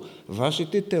друго.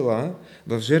 Вашите тела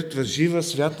в жертва жива,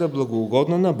 свята,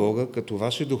 благоугодна на Бога, като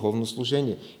ваше духовно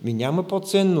служение. Няма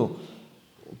по-ценно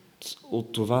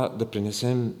от това да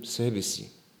принесем себе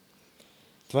си.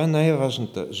 Това е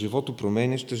най-важната, живото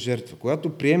променяща жертва. Когато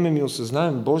приемем и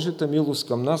осъзнаем Божията милост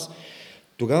към нас,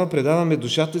 тогава предаваме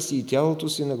душата си и тялото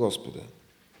си на Господа.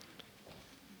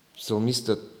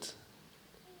 Псалмистът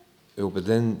е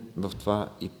убеден в това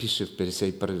и пише в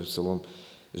 51-и псалом: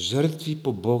 Жертви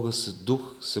по Бога са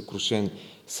дух съкрушен,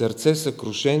 сърце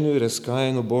съкрушено и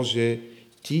разкаяно, Боже,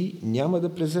 Ти няма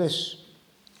да презреш.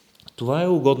 Това е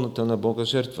угодната на Бога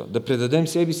жертва. Да предадем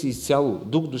себе си изцяло,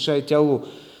 дух, душа и тяло.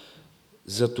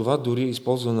 За това дори е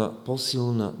използвана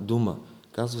по-силна дума.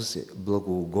 Казва се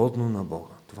благоугодно на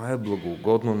Бога. Това е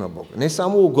благоугодно на Бога. Не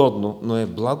само угодно, но е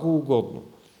благоугодно.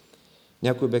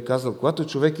 Някой бе казал, когато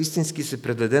човек истински се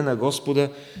предаде на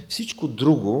Господа,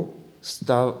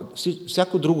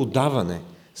 всяко друго даване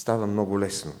става много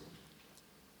лесно.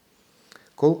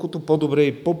 Колкото по-добре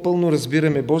и по-пълно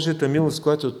разбираме Божията милост,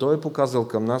 която Той е показал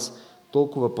към нас,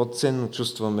 толкова по-ценно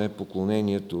чувстваме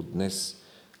поклонението днес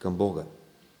към Бога.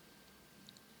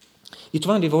 И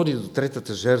това ни води до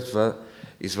третата жертва,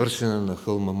 извършена на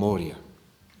хълма Мория.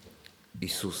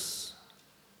 Исус.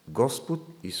 Господ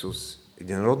Исус,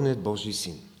 единородният Божий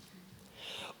син.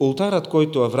 Олтарът,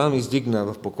 който Авраам издигна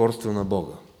в покорство на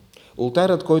Бога,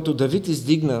 олтарът, който Давид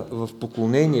издигна в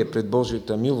поклонение пред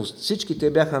Божията милост, всички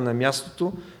те бяха на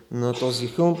мястото на този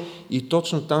хълм и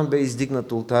точно там бе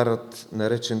издигнат олтарът,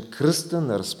 наречен кръста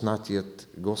на разпнатият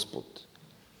Господ.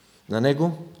 На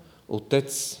него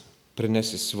Отец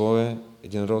пренесе своя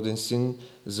единроден син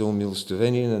за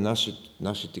умилостивение на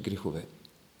нашите грехове.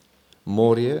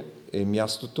 Мория е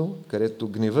мястото, където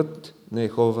гневът на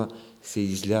Йехова се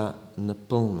изля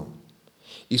напълно.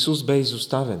 Исус бе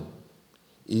изоставен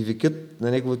и викът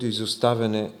на неговото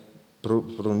изоставяне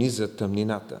прониза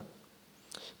тъмнината.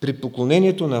 При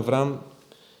поклонението на Авраам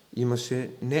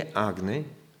имаше не агне,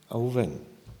 а овен.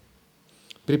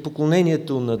 При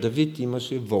поклонението на Давид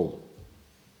имаше вол.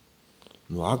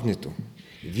 Но агнето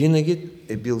винаги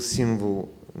е бил символ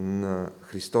на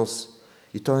Христос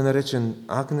и той е наречен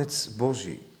Агнец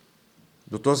Божий.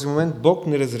 До този момент Бог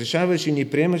не разрешаваше и не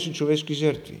приемаше човешки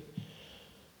жертви.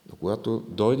 Но когато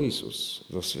дойде Исус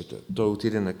в света, Той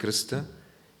отиде на кръста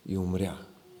и умря.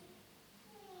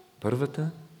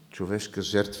 Първата човешка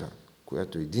жертва,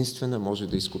 която единствена може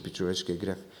да изкупи човешкия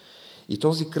грях. И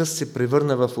този кръст се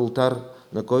превърна в олтар,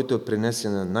 на който е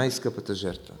принесена най-скъпата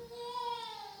жертва.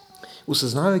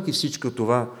 Осъзнавайки всичко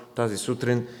това тази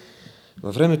сутрин,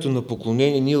 във времето на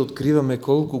поклонение ние откриваме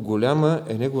колко голяма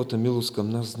е Неговата милост към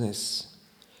нас днес.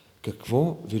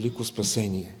 Какво велико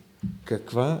спасение!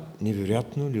 Каква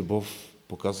невероятна любов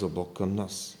показва Бог към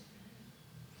нас!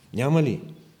 Няма ли,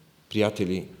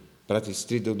 приятели, брати и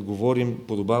сестри, да отговорим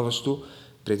подобаващо,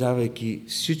 предавайки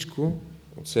всичко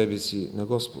от себе си на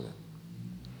Господа?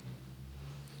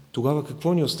 Тогава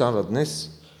какво ни остава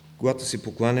днес, когато се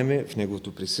покланяме в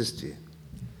Неговото присъствие?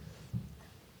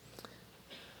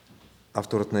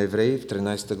 Авторът на Евреи в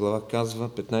 13 глава казва,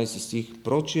 15 стих,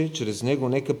 прочее, чрез Него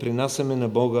нека принасяме на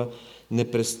Бога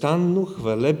непрестанно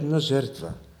хвалебна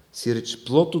жертва, сиреч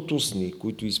плод от устни,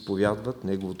 които изповядват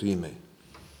Неговото име.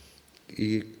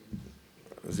 И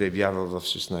заявява в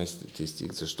 16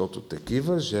 стих, защото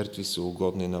такива жертви са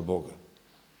угодни на Бога.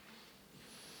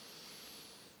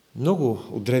 Много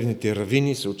от древните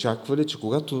равини са очаквали, че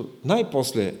когато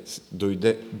най-после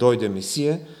дойде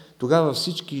Месия, тогава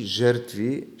всички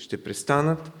жертви ще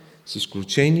престанат с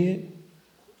изключение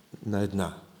на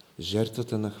една –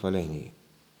 жертвата на хваление.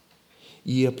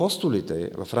 И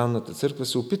апостолите в ранната църква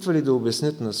се опитвали да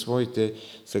обяснят на своите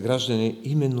съграждани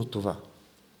именно това.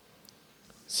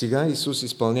 Сега Исус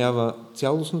изпълнява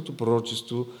цялостното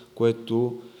пророчество,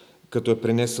 което като е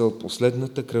принесъл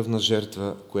последната кръвна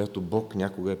жертва, която Бог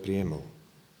някога е приемал.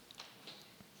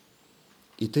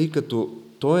 И тъй като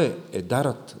Той е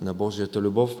дарът на Божията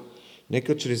любов,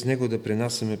 нека чрез Него да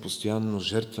принасяме постоянно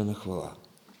жертва на хвала.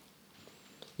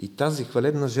 И тази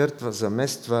хвалебна жертва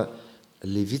замества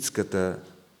левитската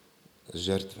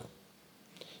жертва.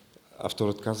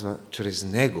 Авторът казва, чрез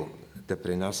Него да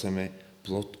принасяме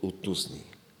плод от устни.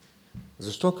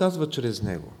 Защо казва чрез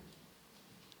Него?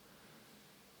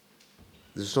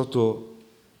 Защото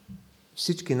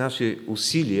всички наши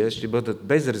усилия ще бъдат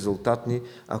безрезултатни,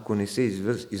 ако не се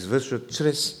извършват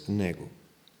чрез Него.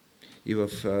 И в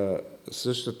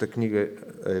същата книга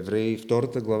Евреи,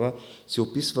 2 глава, се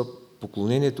описва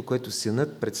поклонението, което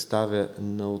Синът представя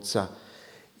на Отца.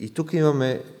 И тук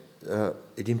имаме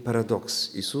един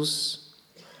парадокс. Исус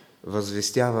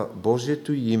възвестява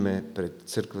Божието име пред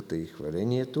църквата и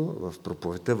хвалението, в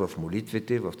проповедта, в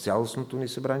молитвите, в цялостното ни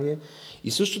събрание.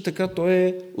 И също така Той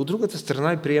е от другата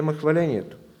страна и приема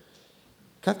хвалението.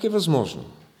 Как е възможно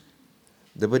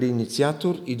да бъде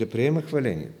инициатор и да приема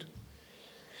хвалението?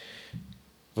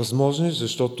 Възможно е,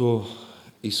 защото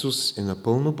Исус е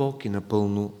напълно Бог и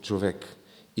напълно човек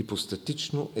и по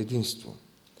статично единство.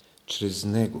 Чрез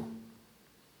Него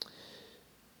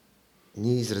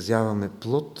ние изразяваме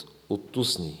плод от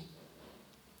устни.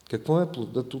 Какво е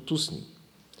плодът от устни?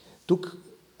 Тук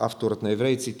авторът на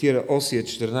Евреи цитира Осия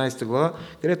 14 глава,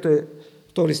 където е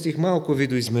втори стих малко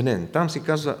видоизменен. Там се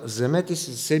казва: вземете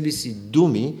си себе си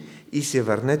думи и се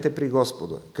върнете при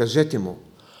Господа. Кажете му: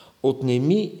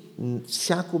 отнеми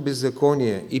всяко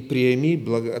беззаконие и приеми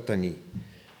благата ни.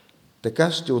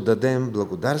 Така ще отдадем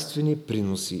благодарствени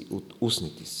приноси от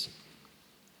устните си.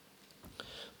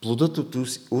 Плодът от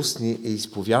устни е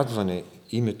изповядване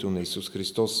името на Исус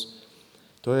Христос.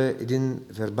 Той е един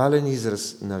вербален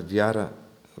израз на вяра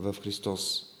в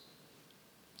Христос.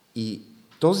 И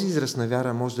този израз на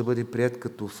вяра може да бъде прият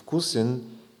като вкусен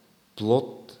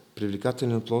плод,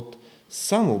 привлекателен плод,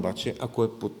 само обаче, ако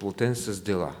е подплатен с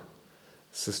дела,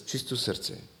 с чисто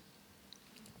сърце.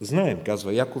 Знаем,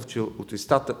 казва Яков, че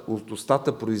от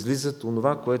устата произлизат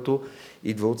онова, което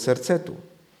идва от сърцето,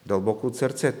 дълбоко от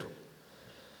сърцето.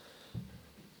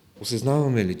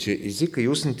 Осъзнаваме ли, че езика и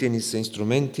устните ни са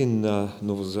инструменти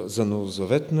за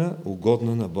новозаветна,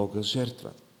 угодна на Бога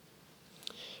жертва?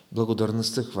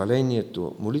 Благодарността,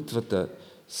 хвалението, молитвата,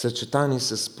 съчетани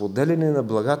с поделяне на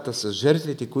благата, с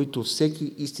жертвите, които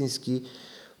всеки истински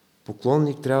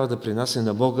поклонник трябва да принася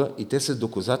на Бога, и те са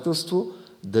доказателство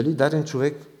дали даден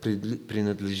човек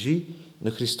принадлежи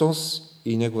на Христос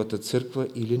и Неговата църква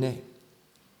или не.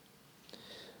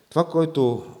 Това,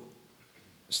 което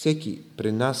всеки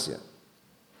принася,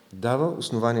 дава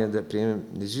основание да приемем,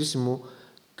 независимо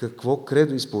какво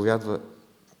кредо изповядва,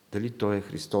 дали той е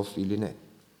Христов или не.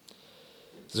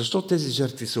 Защо тези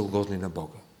жертви са угодни на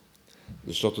Бога?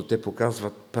 Защото те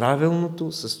показват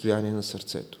правилното състояние на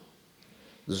сърцето.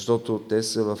 Защото те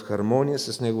са в хармония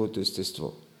с Неговото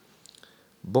естество.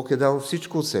 Бог е дал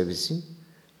всичко от себе си,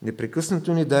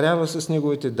 непрекъснато ни дарява с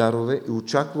Неговите дарове и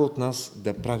очаква от нас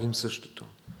да правим същото.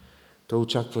 Той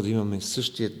очаква да имаме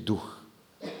същия дух,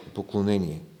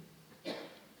 поклонение.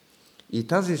 И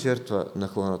тази жертва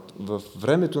в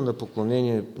времето на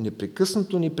поклонение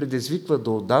непрекъснато ни предизвиква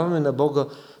да отдаваме на Бога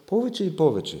повече и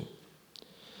повече.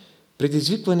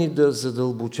 Предизвиква ни да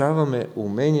задълбочаваме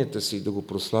уменията си, да го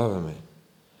прославяме.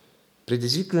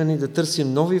 Предизвиква ни да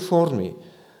търсим нови форми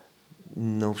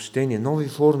на общение, нови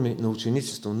форми на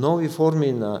ученицество, нови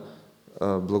форми на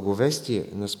благовестие,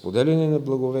 на споделяне на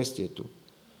благовестието.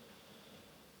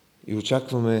 И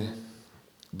очакваме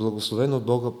благословен от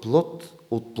Бога плод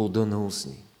от плода на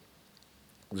устни.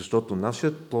 Защото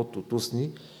нашият плод от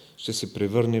устни ще се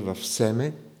превърне в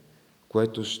семе,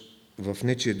 което в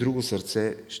нечие друго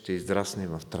сърце ще израсне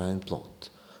в траен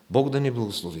плод. Бог да ни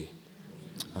благослови.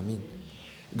 Амин.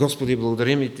 Господи,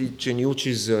 благодарим и Ти, че ни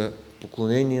учиш за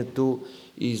поклонението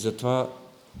и за това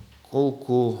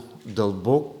колко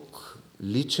дълбок,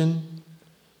 личен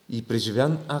и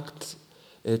преживян акт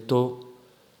е то,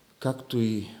 както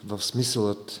и в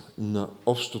смисълът на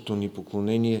общото ни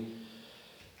поклонение.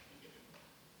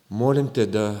 Молим Те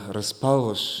да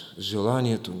разпалваш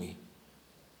желанието ни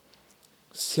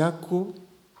всяко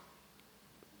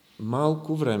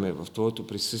малко време в Твоето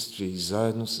присъствие и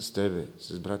заедно с Тебе,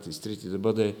 с брати и сестрите, да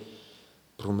бъде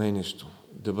променящо,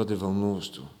 да бъде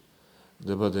вълнуващо,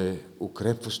 да бъде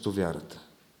укрепващо вярата.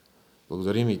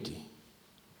 Благодарим и Ти.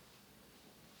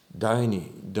 Дай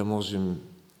ни да можем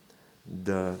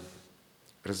да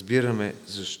разбираме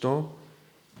защо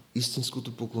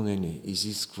истинското поклонение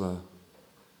изисква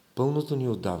пълното ни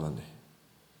отдаване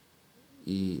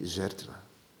и жертва,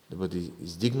 да бъде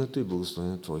издигнато и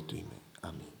благословено Твоето име.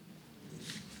 Амин.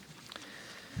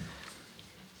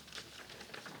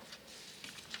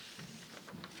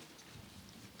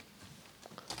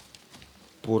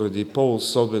 Поради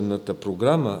по-особената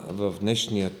програма в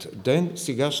днешният ден,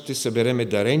 сега ще събереме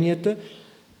даренията,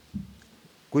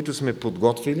 които сме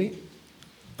подготвили.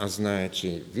 Аз зная,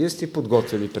 че Вие сте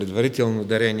подготвили предварително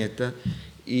даренията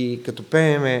и като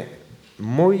пееме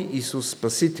Мой Исус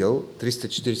Спасител,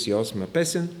 348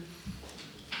 песен,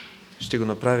 ще го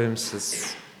направим с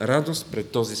радост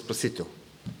пред този Спасител. Спасител,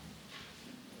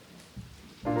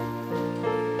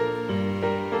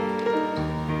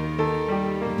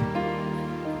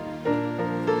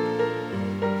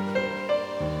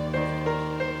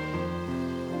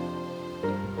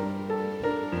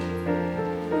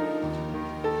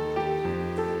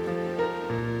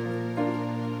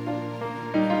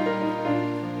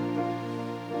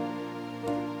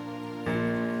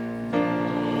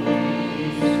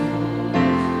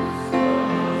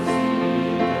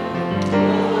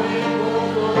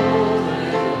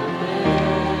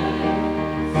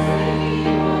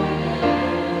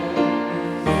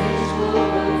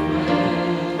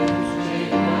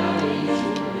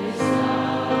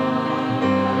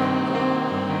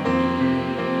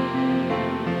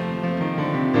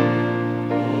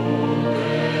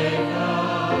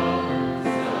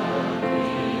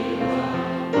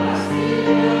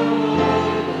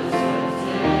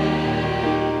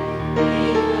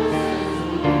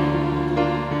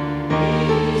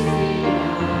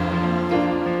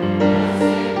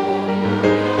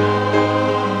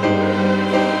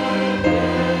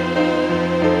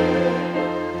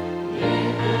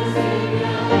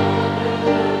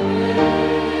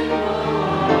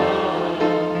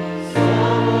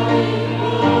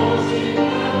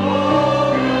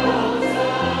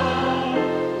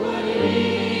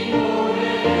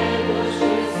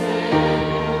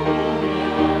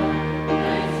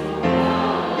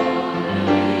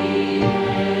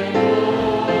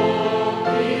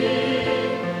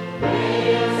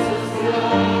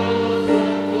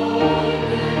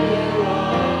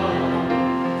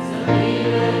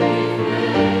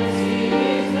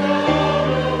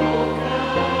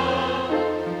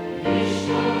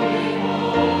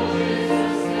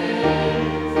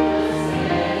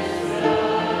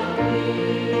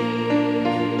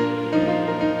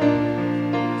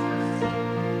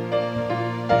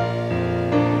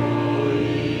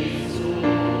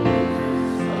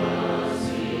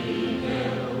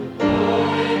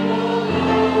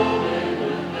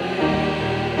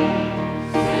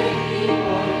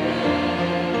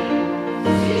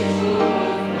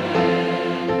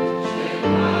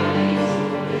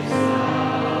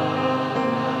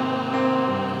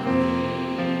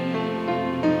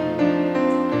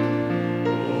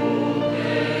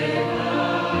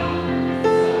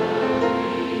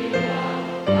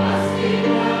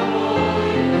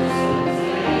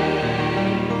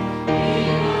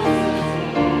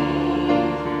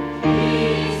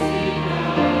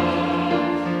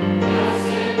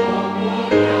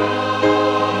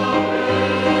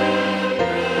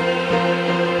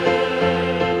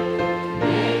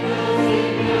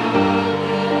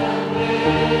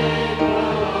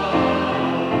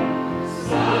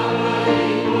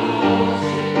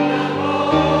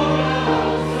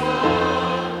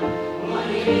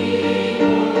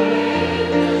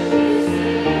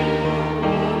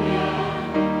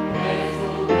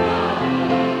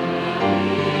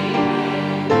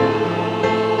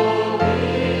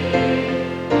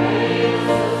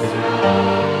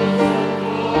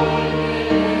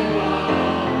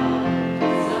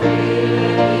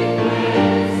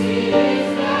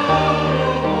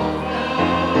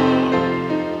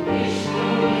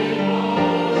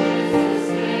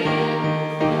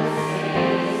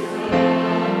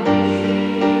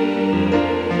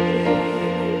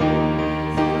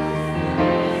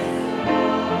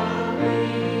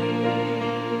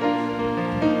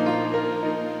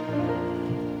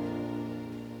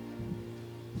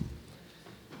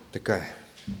 Така е.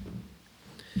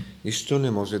 Нищо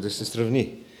не може да се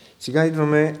сравни. Сега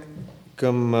идваме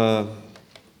към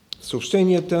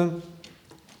съобщенията.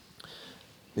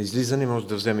 На излизане може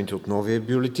да вземете от новия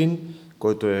бюлетин,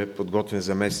 който е подготвен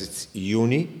за месец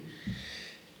юни,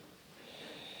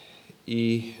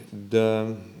 и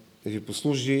да ви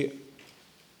послужи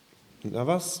на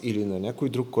вас или на някой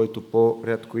друг, който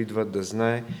по-рядко идва, да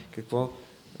знае какво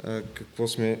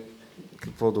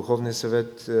Духовният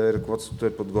съвет, ръководството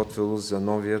е подготвило за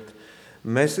новият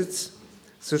месец.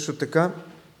 Също така,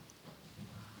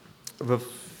 в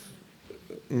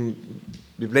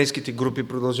библейските групи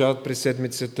продължават през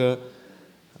седмицата.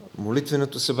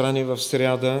 Молитвеното събрание в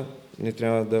сряда не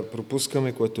трябва да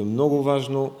пропускаме, което е много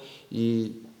важно,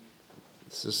 и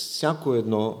с всяко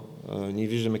едно ние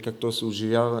виждаме как то се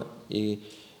оживява. И,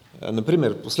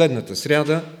 например, последната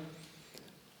сряда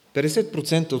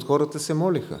 50% от хората се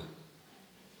молиха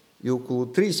и около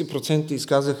 30%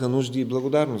 изказаха нужди и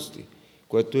благодарности,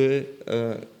 което е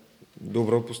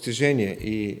добро постижение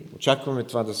и очакваме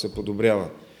това да се подобрява.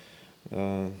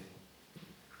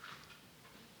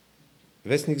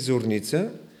 Вестник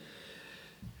Зорница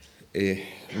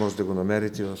може да го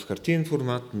намерите в хартиен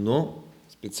формат, но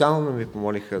специално ми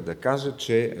помолиха да кажа,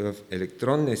 че в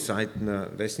електронния сайт на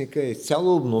вестника е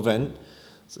цяло обновен,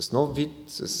 с нов вид,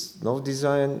 с нов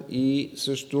дизайн, и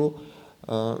също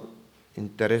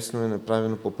интересно е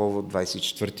направено по повод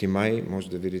 24 май. Може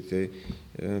да видите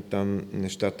там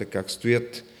нещата как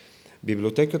стоят.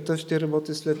 Библиотеката ще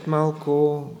работи след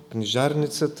малко,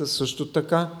 книжарницата също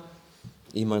така.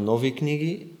 Има нови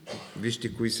книги,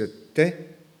 вижте кои са те.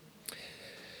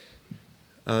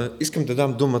 Искам да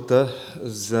дам думата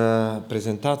за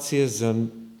презентация за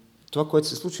това, което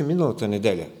се случи миналата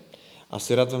неделя. Аз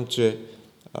се радвам, че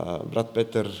брат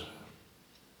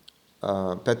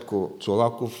Петко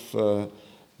Чолаков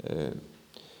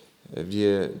ви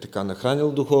е така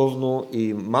нахранил духовно,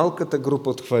 и малката група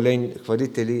от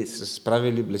хвалители са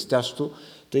справили блестящо,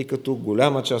 тъй като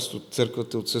голяма част от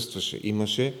църквата отсъстваше.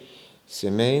 Имаше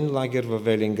семейен лагер във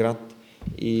Велинград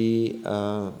и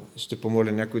ще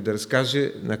помоля някой да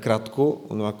разкаже накратко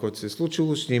това, което се е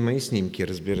случило. Ще има и снимки,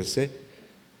 разбира се.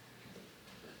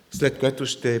 След което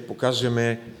ще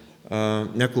покажем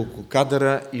няколко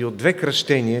кадъра и от две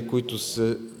кръщения, които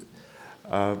са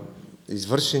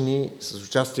извършени с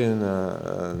участие на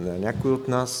някои от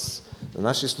нас, на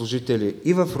наши служители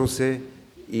и в Русе,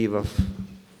 и в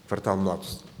квартал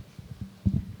Младост.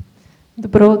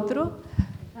 Добро утро!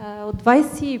 От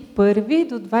 21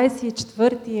 до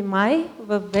 24 май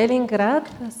в Велинград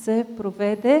се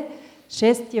проведе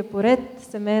 6-тия поред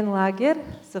семейен лагер,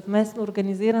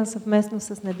 организиран съвместно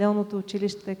с неделното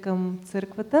училище към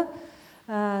църквата.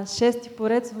 6-ти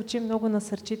поред звучи много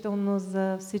насърчително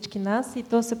за всички нас и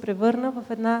то се превърна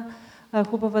в една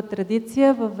хубава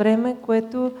традиция във време,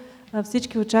 което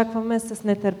всички очакваме с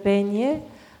нетърпение.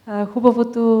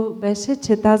 Хубавото беше,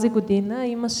 че тази година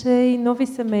имаше и нови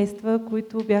семейства,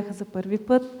 които бяха за първи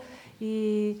път,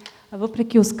 и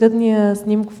въпреки оскъдния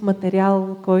снимков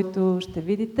материал, който ще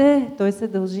видите, той се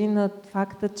дължи на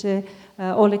факта, че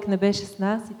Олег не беше с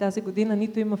нас и тази година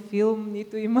нито има филм,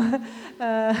 нито има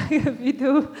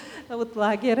видео от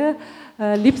лагера.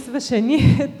 Липсваше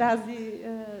ни тази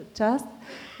част,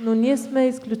 но ние сме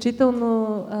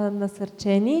изключително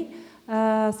насърчени.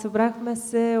 Събрахме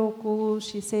се около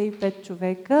 65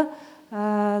 човека,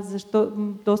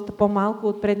 доста по-малко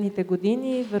от предните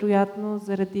години, вероятно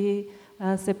заради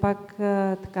все пак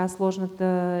така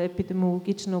сложната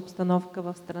епидемиологична обстановка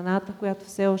в страната, която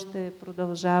все още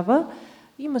продължава.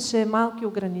 Имаше малки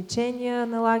ограничения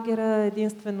на лагера,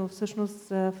 единствено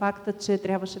всъщност факта, че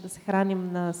трябваше да се храним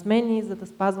на смени, за да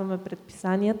спазваме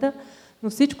предписанията, но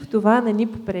всичко това не ни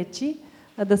попречи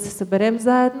да се съберем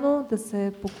заедно, да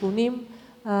се поклоним,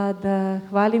 да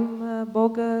хвалим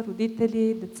Бога,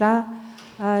 родители, деца.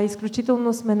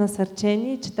 Изключително сме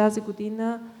насърчени, че тази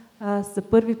година за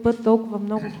първи път толкова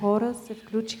много хора се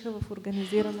включиха в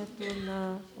организирането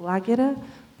на лагера,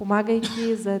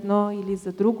 помагайки за едно или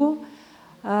за друго.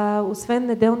 Освен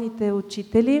неделните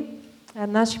учители,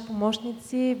 наши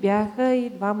помощници бяха и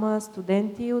двама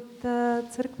студенти от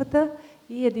църквата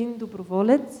и един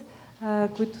доброволец,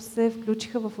 които се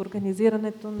включиха в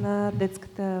организирането на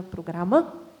детската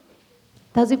програма.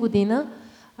 Тази година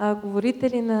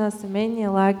говорители на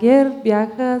семейния лагер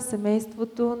бяха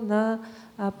семейството на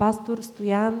пастор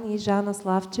Стоян и Жана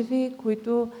Славчеви,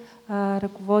 които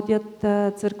ръководят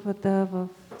църквата в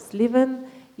Сливен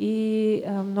и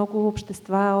много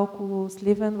общества около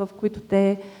Сливен, в които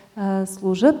те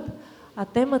служат. А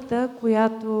темата,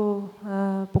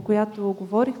 по която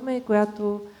говорихме и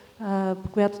която по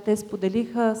която те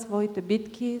споделиха своите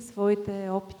битки, своите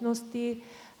опитности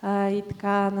и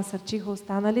така насърчиха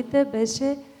останалите,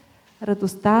 беше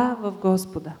радостта в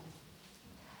Господа.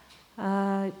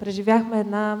 Преживяхме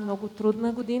една много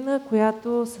трудна година,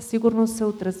 която със сигурност се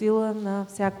отразила на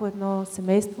всяко едно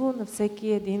семейство, на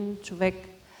всеки един човек.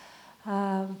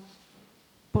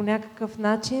 По някакъв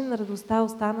начин радостта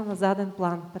остана на заден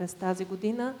план през тази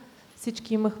година.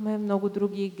 Всички имахме много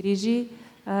други грижи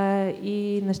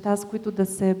и неща, с които да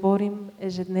се борим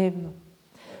ежедневно.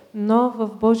 Но в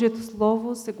Божието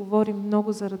Слово се говори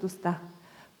много за радостта.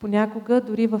 Понякога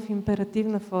дори в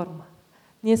императивна форма.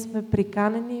 Ние сме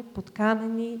приканени,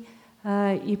 подканени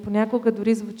и понякога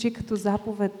дори звучи като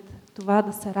заповед това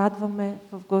да се радваме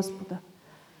в Господа.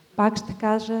 Пак ще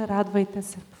кажа, радвайте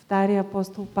се, повтаря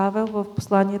апостол Павел в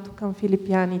посланието към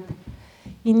филипяните.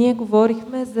 И ние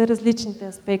говорихме за различните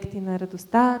аспекти на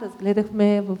радостта,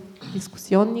 разгледахме в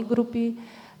дискусионни групи,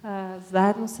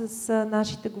 заедно с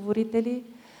нашите говорители.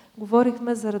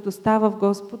 Говорихме за радостта в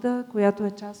Господа, която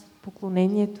е част от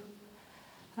поклонението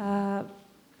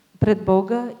пред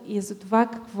Бога и за това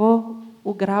какво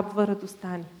ограбва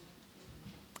радостта ни.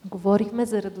 Говорихме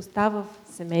за радостта в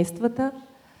семействата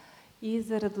и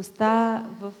за радостта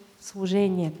в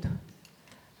служението.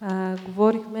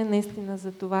 Говорихме наистина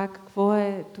за това какво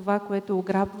е това, което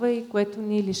ограбва и което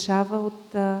ни лишава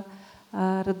от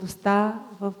радостта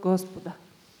в Господа.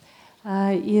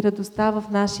 И радостта в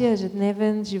нашия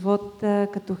ежедневен живот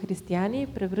като християни,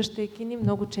 превръщайки ни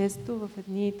много често в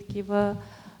едни такива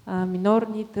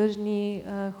минорни, тъжни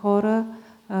хора,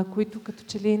 които като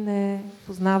че ли не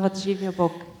познават живия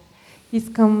Бог.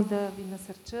 Искам да ви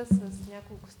насърча с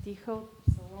няколко стиха от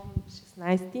Псалом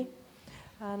 16,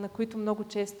 на които много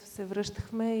често се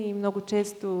връщахме и много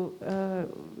често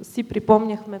си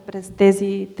припомняхме през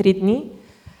тези 3 дни.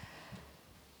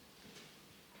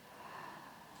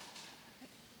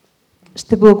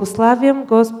 Ще благославям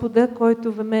Господа,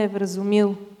 който ме е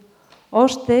вразумил.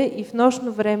 Още и в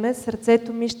нощно време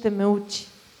сърцето ми ще ме учи.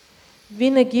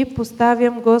 Винаги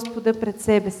поставям Господа пред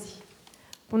себе си.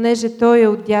 Понеже Той е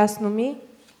отдясно ми,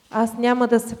 аз няма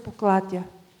да се поклатя.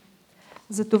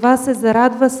 Затова се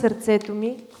зарадва сърцето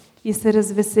ми и се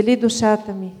развесели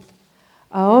душата ми.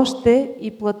 А още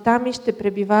и плътта ми ще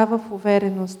пребивава в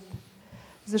увереност.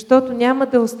 Защото няма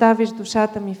да оставиш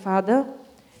душата ми в ада,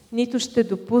 нито ще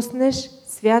допуснеш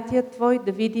святия Твой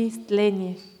да види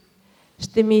изтление.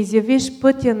 Ще ми изявиш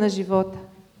пътя на живота.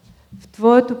 В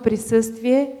Твоето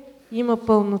присъствие има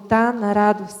пълнота на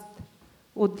радост.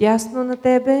 Отдясно на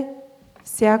Тебе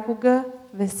всякога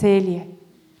веселие.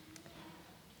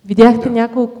 Видяхте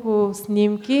няколко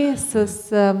снимки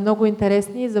с много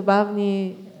интересни и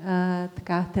забавни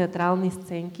театрални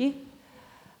сценки.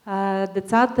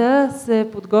 Децата се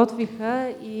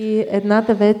подготвиха и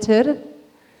едната вечер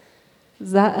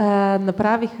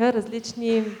направиха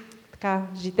различни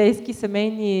житейски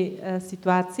семейни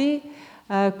ситуации,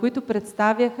 които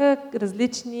представяха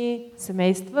различни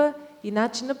семейства и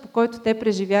начина, по който те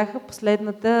преживяха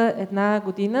последната 1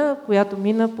 година, която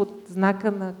мина под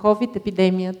знака на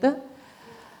COVID-епидемията.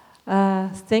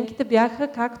 Сценките бяха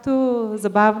както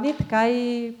забавни, така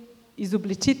и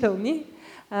изобличителни,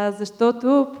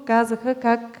 защото показаха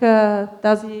как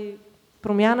тази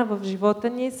промяна в живота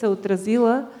ни се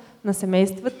отразила на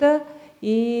семействата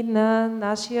и на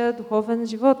нашия духовен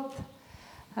живот.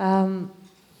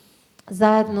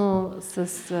 Заедно с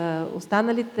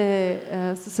останалите,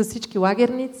 с всички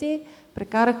лагерници,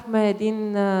 прекарахме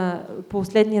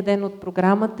последния ден от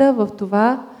програмата в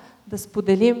това да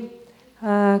споделим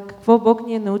какво Бог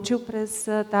ни е научил през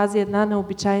тази една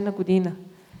необичайна година.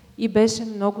 И беше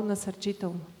много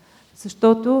насърчително,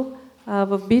 защото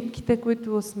в битките,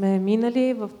 които сме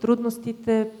минали, в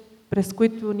трудностите, през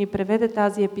които ни преведе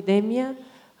тази епидемия,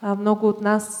 много от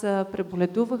нас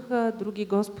преболедуваха, други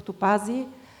Господ опази.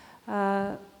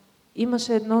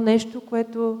 Имаше едно нещо,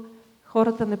 което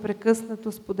хората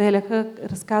непрекъснато споделяха,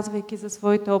 разказвайки за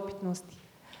своите опитности.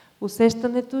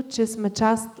 Усещането, че сме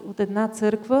част от една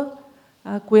църква,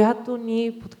 която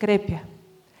ни подкрепя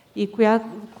и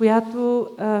която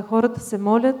хората се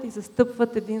молят и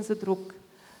застъпват един за друг.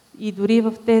 И дори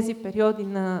в тези периоди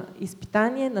на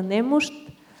изпитание, на немощ,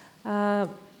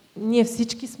 ние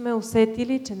всички сме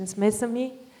усетили, че не сме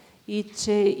сами и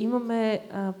че имаме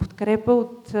подкрепа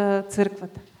от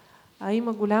църквата.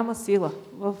 Има голяма сила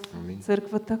в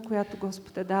църквата, която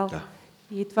Господ е дал. Да.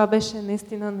 И това беше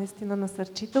наистина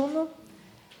насърчително.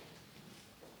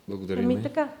 Благодарим.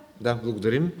 Така. Да,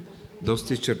 благодарим.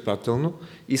 Доста изчерпателно.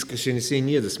 Искаше не се и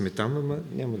ние да сме там, ама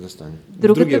няма да стане.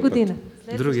 Другата година.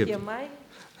 Следващия май,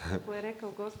 ако е рекал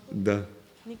Господ, да.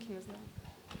 Ники не знам.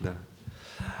 Да.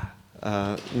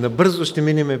 Набързо ще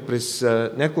минем през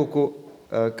няколко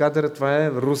кадъра. Това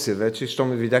е Русе вече. Що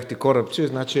ми видяхте корабче,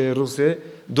 значи е Русе,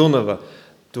 Дунава.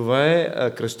 Това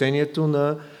е кръщението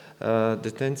на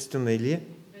детенцето на Илия.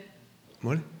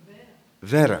 Моля?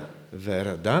 Вера.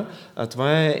 Вера, да. А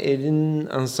това е един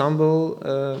ансамбъл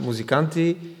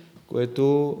музиканти,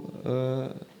 което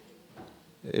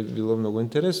е било много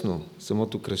интересно.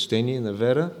 Самото кръщение на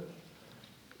Вера,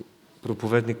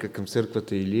 проповедника към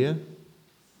църквата Илия,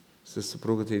 с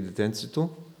съпругата и детенцето,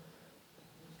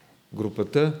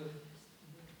 групата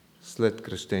след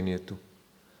кръщението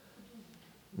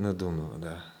на Дунава,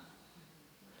 да.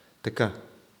 Така.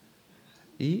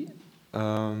 И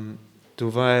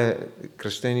това е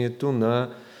кръщението на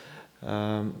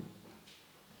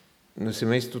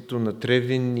семейството на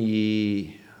Тревин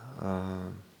и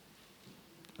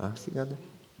сега да.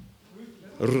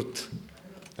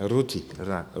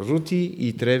 Рути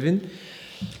и Тревин,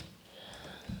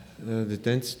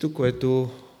 детенцето, което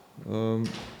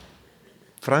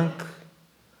Франк,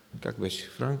 как беше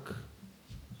Франк?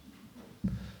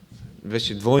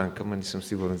 Беше двойка, ама не съм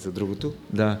сигурен за другото.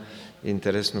 Да,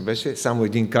 интересно беше. Само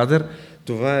един кадър.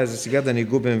 Това е за сега, да не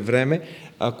губим време.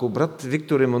 Ако брат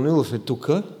Виктор Емануилов е тук,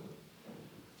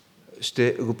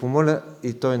 ще го помоля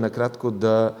и той накратко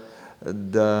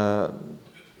да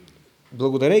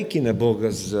благодарейки на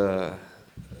Бога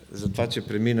за това, че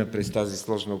премина през тази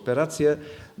сложна операция,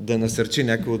 да насърчи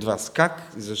някой от вас.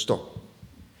 Как и защо?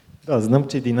 Да, знам,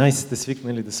 че 11 сте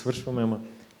свикнали да свършваме, ама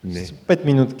не. 5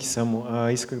 минутки само.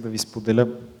 Исках да ви споделя,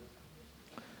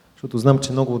 защото знам,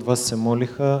 че много от вас се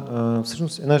молиха.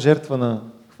 Всъщност една жертва на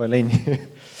хваление.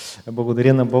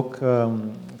 Благодаря на Бог.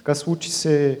 Така случи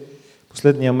се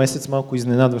последния месец, малко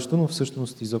изненадващо, но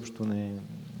всъщност изобщо не...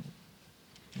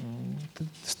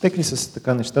 Стекли с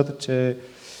така нещата, че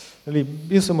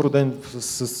бил съм роден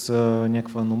с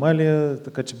някаква аномалия,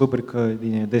 така че бъбрека,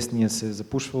 един десния се е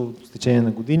запушвал с течение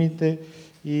на годините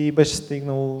и беше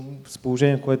стигнал с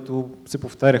положение, което се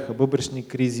повтаряха бъбречни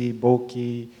кризи,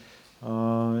 болки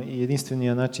и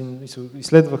единствения начин,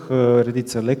 изследваха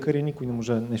редица лекари, никой не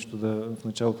можа нещо в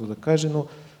началото да каже,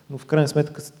 но в крайна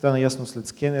сметка стана ясно след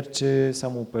скенер, че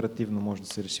само оперативно може да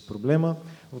се реши проблема.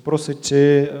 Въпросът е,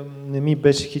 че не ми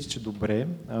беше хич добре.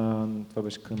 Това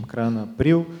беше към края на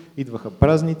април. Идваха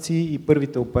празници и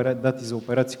първите дати за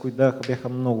операции, които даваха, бяха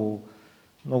много,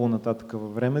 много нататък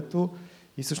във времето.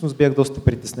 И всъщност бях доста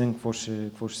притеснен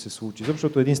какво ще се случи.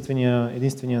 Защото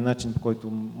единствения начин, по който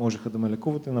можеха да ме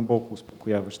лекуват, е на болко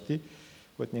успокояващи,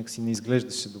 което някакси не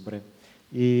изглеждаше добре.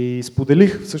 И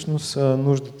споделих всъщност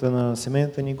нуждата на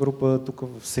семейната ни група тук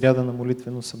в сряда на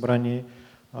молитвено събрание.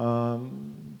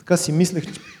 Така си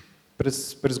мислех, че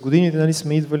през годините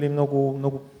сме идвали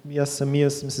много, и аз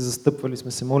самия сме се застъпвали,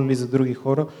 сме се молили за други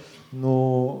хора,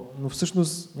 но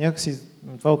всъщност някакси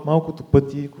това от малкото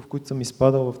пъти, в които съм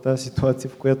изпадал в тази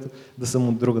ситуация, в която да съм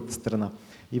от другата страна.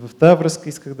 И в тази връзка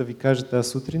исках да ви кажа тази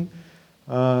сутрин,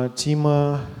 че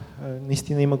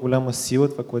наистина има голяма сила,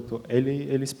 това, което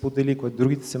Ели сподели, което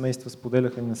другите семейства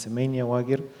споделяха на семейния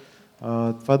лагер,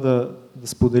 това да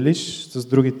споделиш с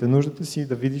другите нуждата си и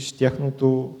да видиш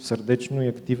тяхното сърдечно и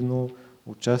активно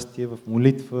участие в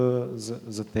молитва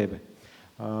за тебе.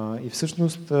 И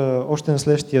всъщност още на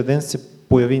следващия ден се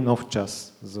появи нов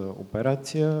час за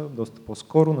операция, доста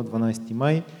по-скоро, на 12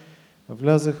 май.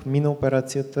 Влязах, мина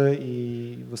операцията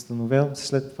и възстановявам се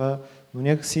след това, но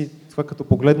някакси това като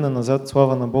погледна назад,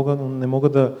 слава на Бога, но не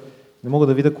мога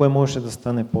да видя кое можеше да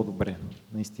стане по-добре.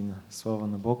 Наистина, слава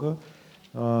на Бога.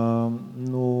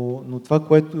 Но това,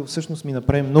 което всъщност ми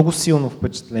направи много силно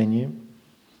впечатление,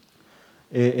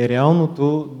 е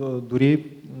реалното, дори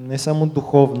не само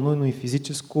духовно, но и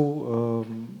физическо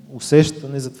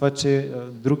усещане за това, че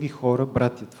други хора,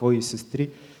 братя, твои и сестри,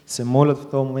 се молят в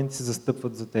този момент и се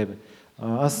застъпват за тебе.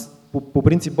 Аз по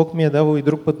принцип Бог ми е давал и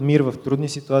друг път мир в трудни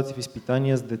ситуации, в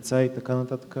изпитания с деца и така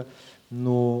нататък,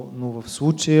 но в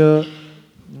случая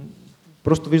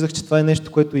просто виждах, че това е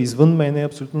нещо, което е извън мене,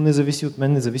 абсолютно не зависи от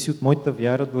мен, не зависи от моята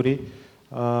вяра дори,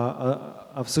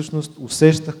 всъщност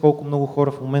усещах колко много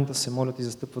хора в момента се молят и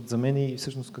застъпват за мен и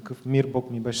всъщност какъв мир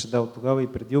Бог ми беше дал тогава и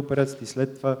преди операцията и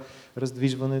след това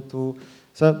раздвижването.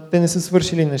 Те не са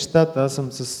свършили нещата, аз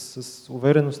съм с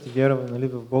увереност и вяра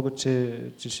в Бога, че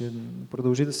ще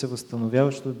продължи да се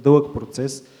възстановява, защото е дълъг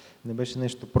процес, не беше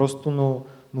нещо просто,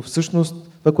 но всъщност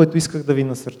това, което исках да ви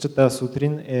насърча тази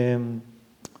сутрин е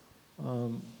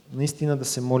наистина да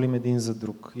се молим един за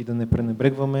друг и да не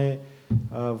пренебрегваме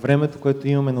времето, което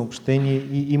имаме на общение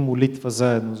и молитва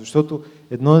заедно. Защото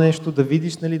едно нещо да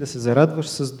видиш, да се зарадваш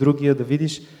с другия, да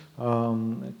видиш,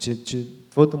 че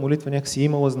твоята молитва някакси е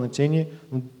имала значение,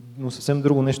 но съвсем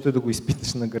друго нещо е да го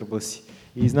изпиташ на гърба си.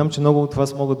 И знам, че много от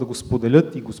вас могат да го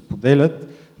споделят и го споделят,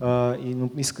 но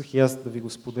исках и аз да ви го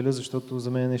споделя, защото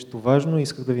за мен е нещо важно.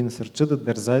 Исках да ви насърча да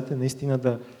дързаете, наистина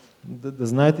да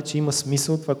знаете, че има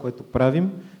смисъл това, което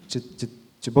правим,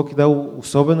 че Бог е дал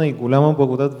особена и голяма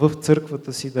благодат в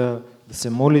църквата си да се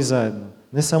моли заедно.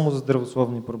 Не само за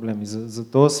здравословни проблеми, за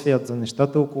този свят, за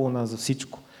нещата около нас, за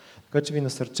всичко. Така че ви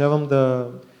насърчавам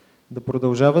да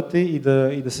продължавате и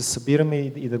да се събираме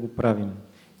и да го правим.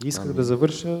 И исках да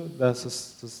завърша с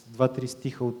 2-3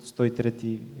 стиха от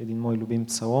 103, един мой любим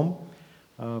псалом,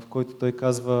 в който той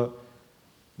казва: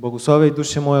 Благославяй,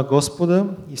 душе моя, Господа,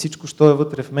 и всичко, що е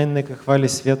вътре в мен, нека хвали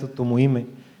святото му име.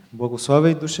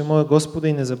 Благославяй, душе моя, Господа,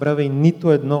 и не забравяй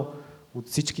нито едно от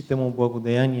всичките му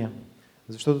благодеяния,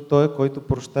 защото той е, който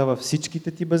прощава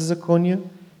всичките ти беззакония,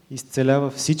 изцелява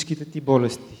всичките ти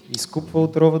болести, изкупва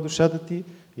отрова душата ти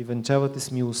и венчава те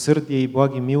с милосърдие и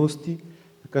благи милости,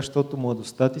 така, щото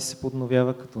младостта ти се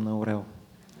подновява като на орел.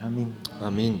 Амин.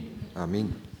 Амин.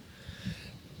 Амин.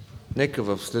 Нека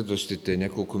в следващите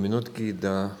няколко минутки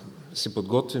да се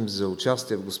подготвим за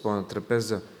участие в Господна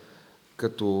трапеза,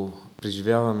 като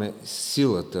преживяваме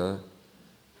силата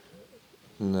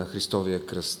на Христовия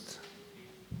кръст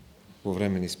по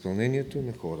време на изпълнението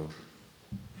на хора.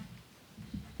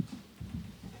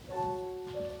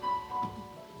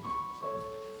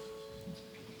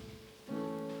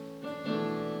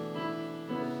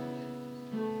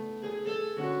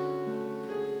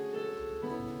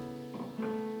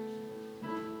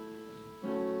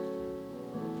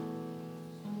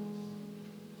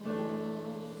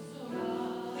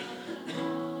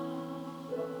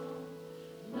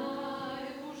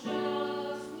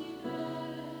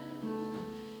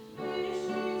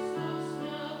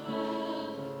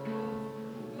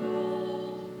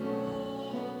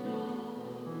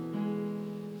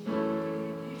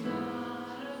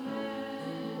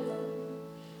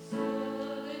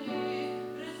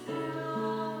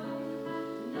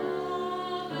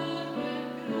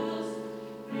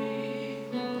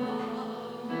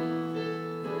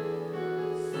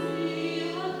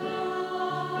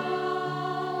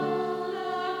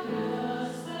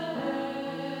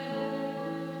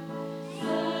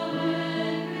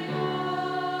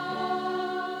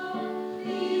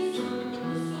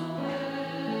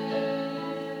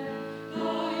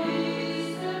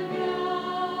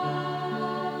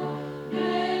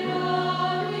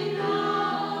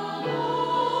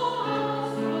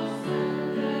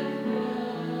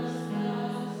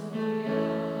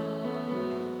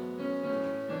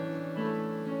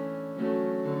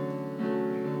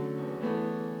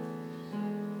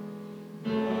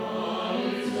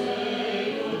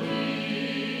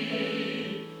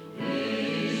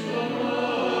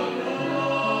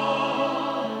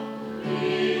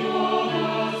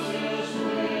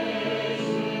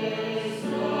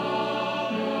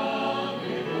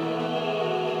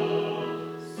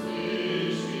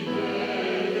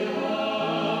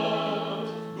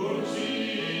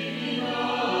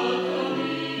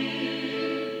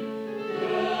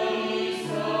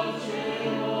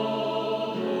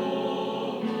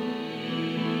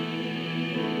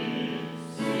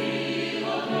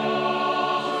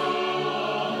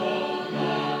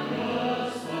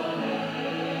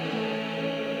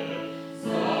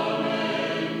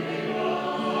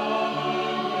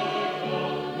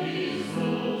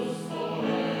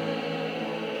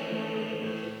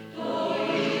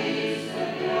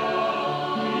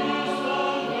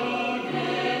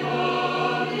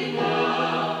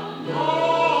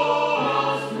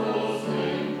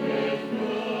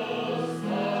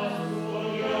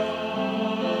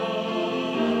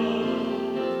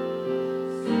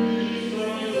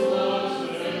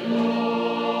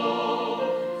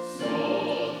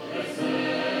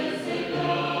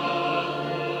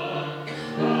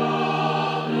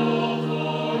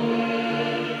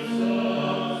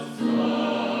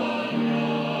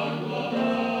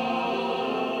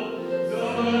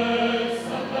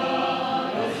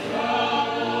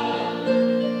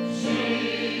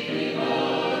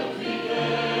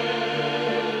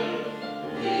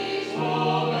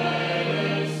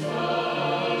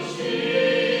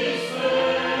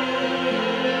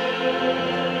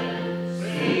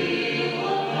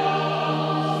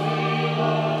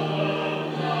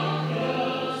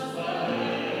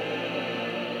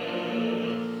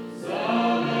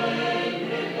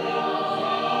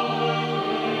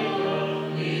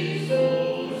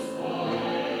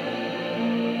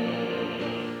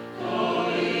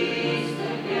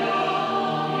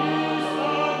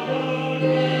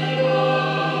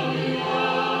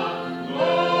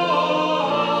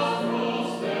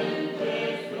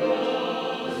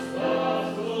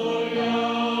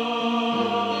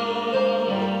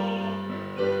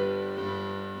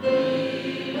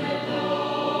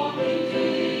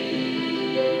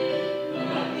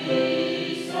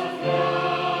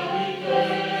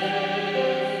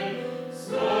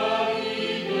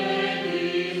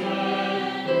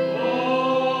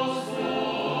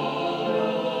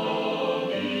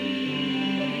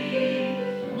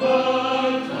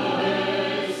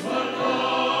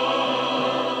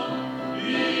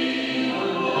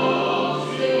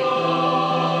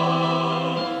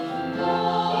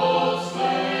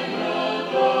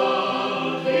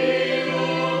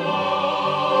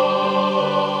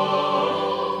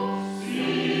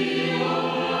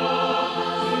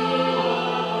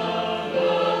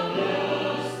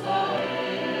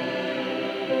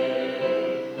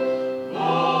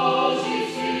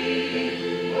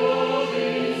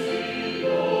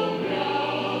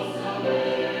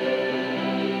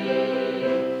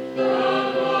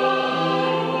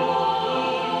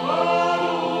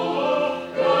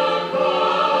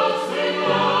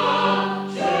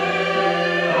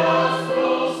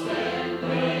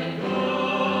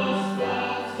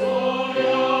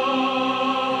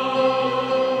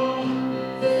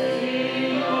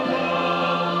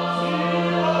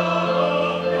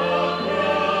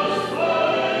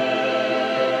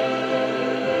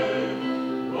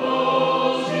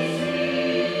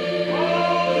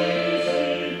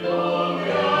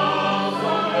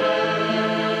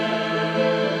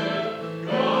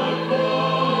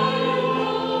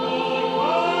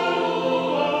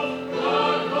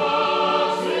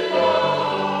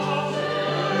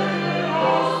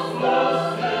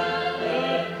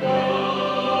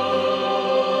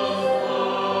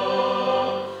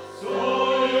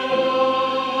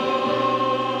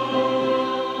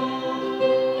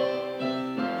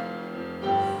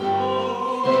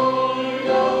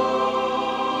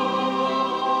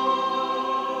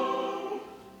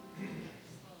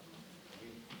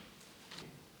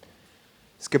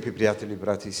 Скъпи приятели,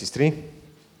 брати и сестри,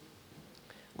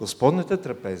 Господната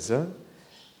трапеза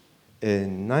е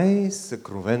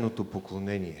най-съкровеното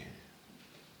поклонение.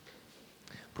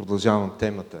 Продължавам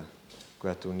темата,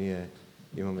 която ние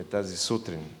имаме тази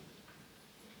сутрин.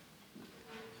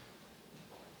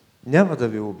 Няма да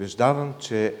ви убеждавам,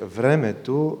 че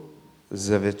времето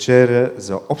за вечеря,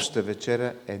 за обща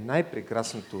вечеря е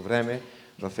най-прекрасното време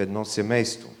в едно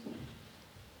семейство.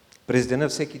 През деня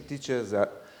всеки тича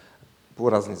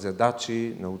по разни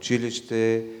задачи, на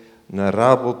училище, на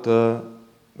работа,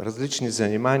 различни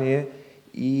занимания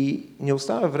и не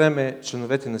остава време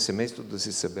членовете на семейството да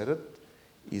се съберат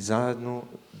и заедно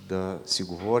да си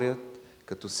говорят,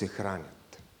 като се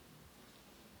хранят.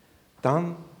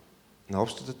 Там, на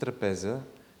общата трапеза,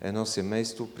 едно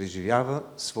семейство преживява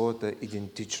своята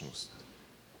идентичност.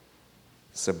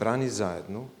 Събрани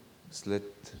заедно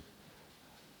след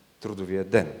трудовия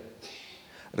ден.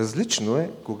 Различно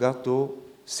е, когато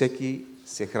всеки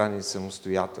се храни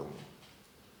самостоятелно.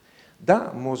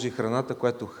 Да, може храната,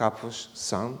 която хапваш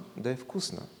сам, да е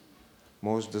вкусна.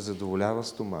 Може да задоволява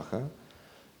стомаха,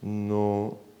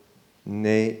 но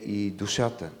не и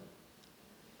душата.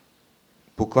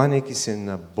 Покланяйки се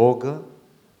на Бога,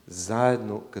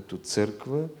 заедно като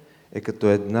църква, е като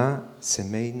една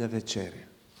семейна вечеря.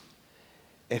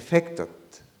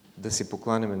 Ефектът да се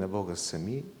покланяме на Бога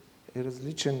сами е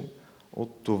различен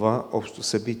от това общо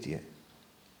събитие.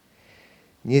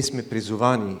 Ние сме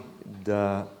призовани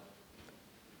да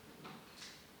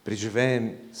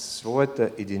преживеем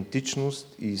своята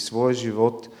идентичност и своя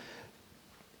живот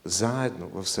заедно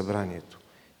в събранието.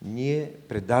 Ние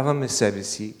предаваме себе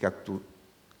си, както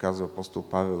казва апостол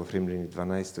Павел в Римляни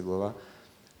 12 глава,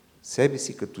 себе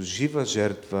си като жива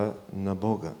жертва на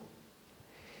Бога.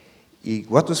 И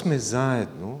когато сме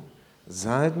заедно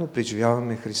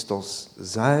преживяваме Христос,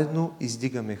 заедно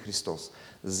издигаме Христос,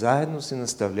 заедно се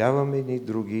наставляваме едни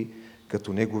други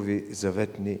като Негови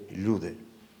заветни люде.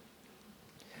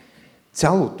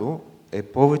 Цялото е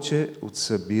повече от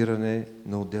събиране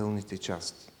на отделните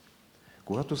части.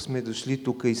 Когато сме дошли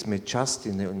тук и сме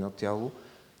части на едно тяло,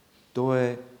 то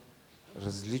е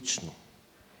различно.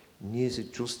 Ние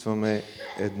се чувстваме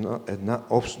една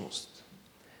общност.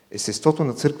 Естеството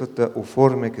на църквата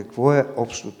оформя какво е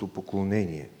общото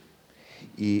поклонение.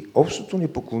 И общото ни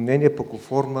поклонение пък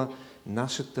оформа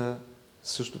нашата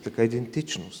също така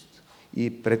идентичност.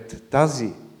 И пред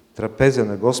тази трапеза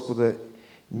на Господа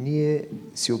ние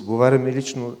си отговаряме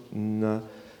лично на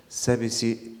себе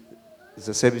си,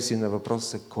 за себе си на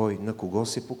въпроса кой, на кого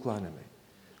се покланяме,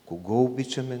 кого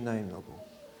обичаме най-много,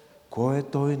 кой е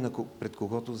той, пред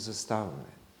когото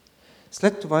заставаме.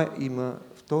 След това има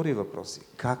втори въпроси.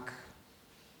 Как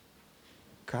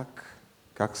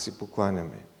се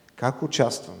покланяме? Как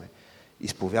участваме?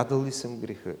 Изповядал ли съм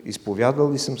греха?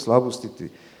 Изповядал ли съм слабостите?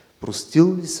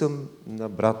 Простил ли съм на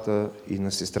брата и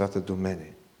на сестрата до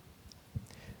мене?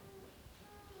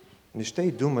 Не ще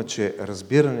и дума, че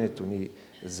разбирането ни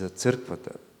за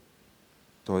църквата,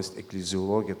 т.е.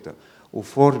 еклезиологията,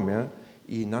 оформя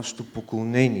и нашето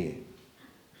поклонение,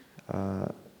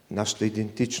 нашата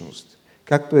идентичност.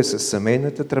 Както е с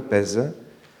семейната трапеза,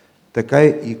 така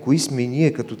и кои сме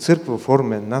ние като църква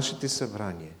оформя нашите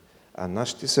събрания, а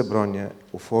нашите събрания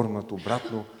оформят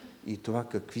обратно и това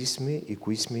какви сме и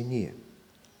кои сме ние.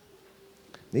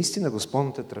 Наистина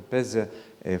Господната трапеза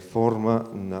е форма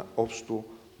на общо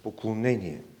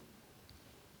поклонение.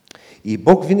 И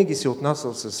Бог винаги се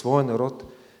отнасял със своя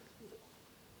народ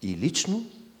и лично,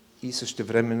 и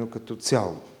същевременно като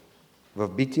цяло. В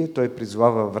Битие той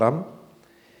призвава Аврам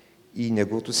и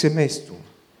неговото семейство.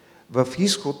 В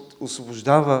Изход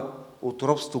освобождава от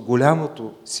робство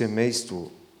голямото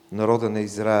семейство, народа на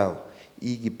Израел,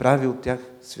 и ги прави от тях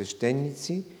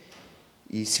свещеници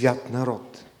и свят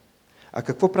народ. А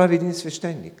какво прави един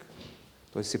свещеник?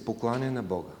 Той се покланя на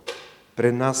Бога,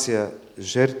 пренася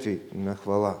жертви на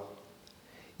хвала.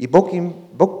 И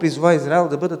Бог призова Израел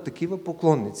да бъдат такива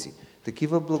поклонници,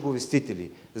 такива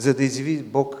благовестители, за да изяви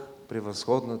Бог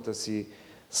превъзходната си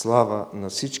слава на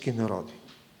всички народи.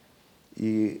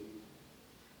 И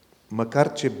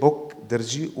макар че Бог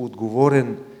държи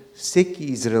отговорен всеки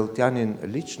израелтянин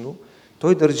лично,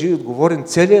 той държи отговорен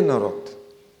целият народ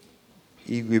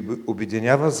и го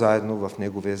обединява заедно в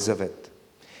Неговия завет.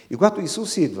 И когато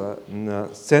Исус идва на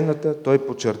сцената, той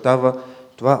подчертава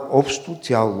това общо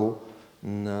тяло,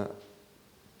 на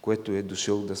което е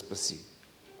дошъл да спаси.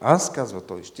 Аз, казва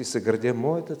той, ще съградя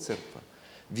моята църква.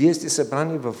 Вие сте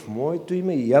събрани в моето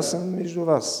име и аз съм между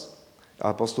вас. А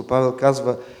апостол Павел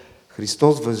казва,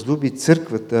 Христос възлюби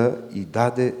църквата и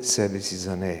даде себе си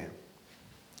за нея.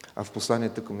 А в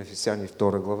посланието към Ефесяни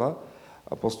 2 глава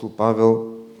апостол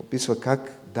Павел описва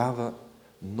как дава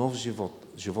нов живот,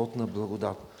 живот на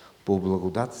благодат. По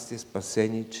благодат сте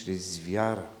спасени чрез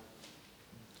вяра.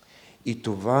 И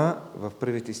това в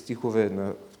първите стихове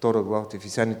на 2 глава от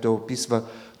Ефесяни той описва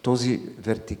този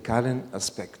вертикален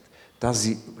аспект,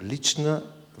 тази лична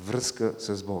връзка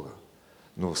с Бога.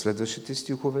 Но в следващите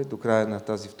стихове, до края на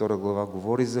тази 2 глава,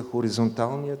 говори за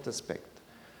хоризонталният аспект,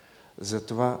 за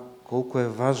това колко е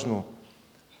важно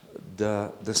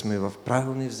да сме в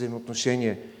правилни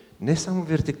взаимоотношения, не само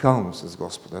вертикално с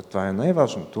Господа, това е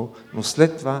най-важното, но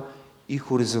след това и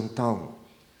хоризонтално.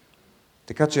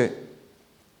 Така че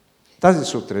тази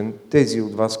сутрин, тези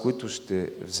от вас, които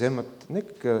ще вземат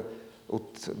нека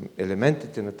от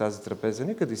елементите на тази трапеза,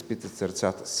 нека да изпитат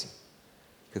сърцата си.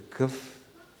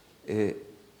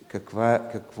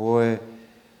 Какво е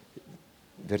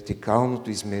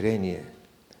вертикалното измерение?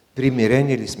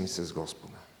 Примирени ли сме с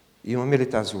Господа? Имаме ли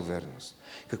тази увереност?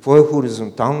 Какво е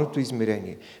хоризонталното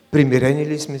измерение? Примирени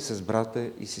ли сме с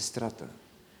брата и сестрата?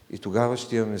 И тогава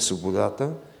ще имаме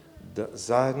свободата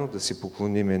заедно да се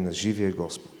поклониме на живия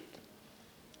Господ.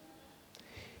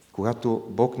 Когато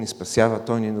Бог ни спасява,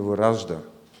 Той ни новоражда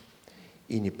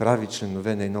и ни прави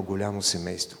членове на едно голямо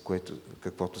семейство,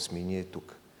 каквото сме и ние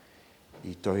тук.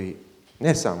 И Той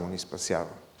не само ни спасява,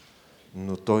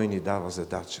 но Той ни дава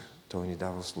задача, Той ни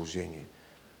дава служение,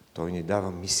 Той ни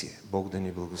дава мисия. Бог да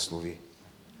ни благослови.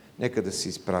 Нека да се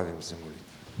изправим за молитва.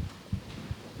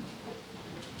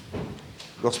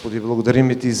 Господи,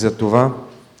 благодарим Ти за това,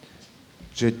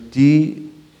 че Ти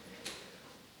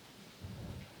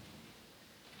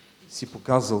си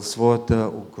показал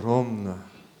своята огромна,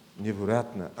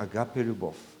 невероятна агапе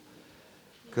любов,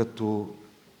 като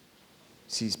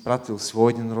си изпратил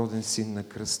своя единороден син на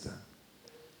кръста,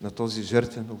 на този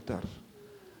жертвен олтар,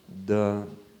 да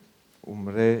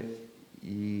умре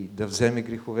и да вземе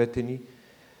греховете ни,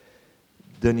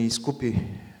 да ни изкупи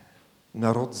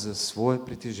народ за свое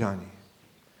притежание.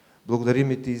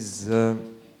 Благодарим Ти за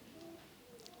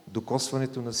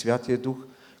докосването на Святия Дух,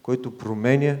 който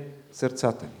променя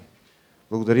сърцата ни.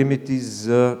 Благодарим Ти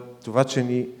за това, че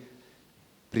ни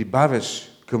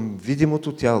прибавяш към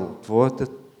видимото тяло, Твоята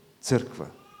църква.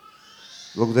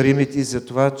 Благодарим Ти за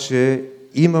това, че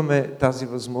имаме тази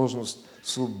възможност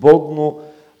свободно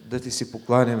да Ти се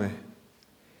покланяме.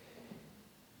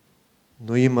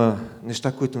 Но има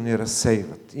неща, които ни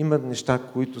разсейват. Има неща,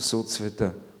 които са от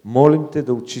света. Молим Те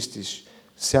да очистиш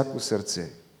всяко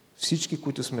сърце, всички,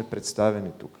 които сме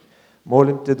представени тук.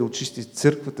 Молим Те да очистиш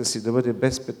църквата си, да бъде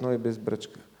без петно и без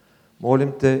бръчка.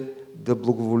 Молим Те да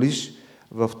благоволиш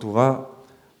в това,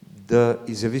 да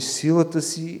изявиш силата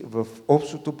си в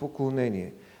общото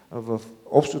поклонение, в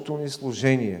общото ни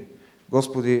служение.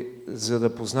 Господи, за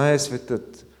да познае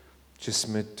светът, че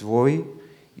сме Твои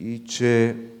и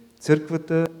че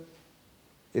църквата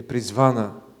е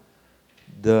призвана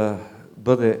да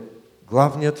бъде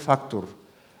главният фактор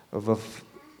в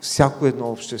всяко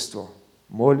едно общество.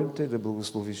 Молим Те да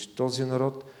благословиш този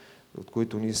народ, от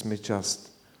който ние сме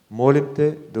част. Молим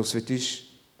Те да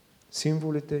осветиш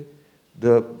символите,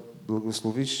 да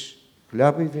благословиш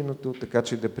хляба и виното, така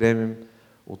че да приемем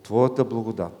от Твоята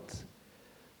благодат,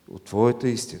 от Твоята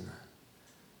истина.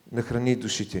 Нахрани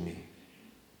душите ни.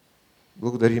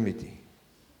 Благодарим Ти.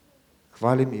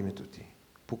 Хвалим името Ти.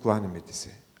 Покланяме Ти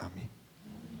се. Амин.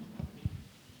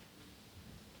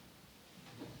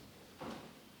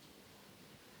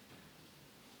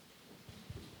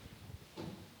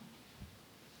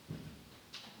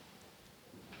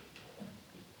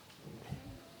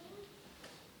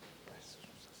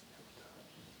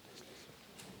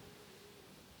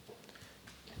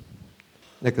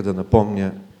 Нека да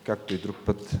напомня, както и друг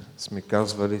път сме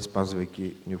казвали,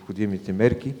 спазвайки необходимите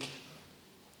мерки,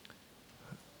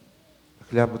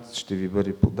 хлябът ще ви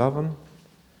бъде подаван,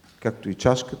 както и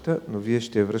чашката, но вие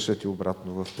ще я връщате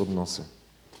обратно в подноса.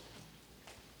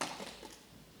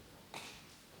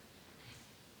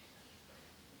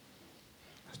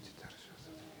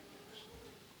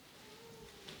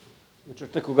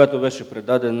 Вечерта, когато беше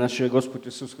предаден, нашия Господ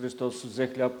Исус Христос взе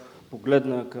хляб,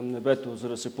 погледна към небето, за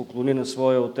да се поклони на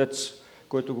своя Отец,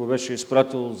 който го беше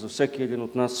изпратил за всеки един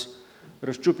от нас.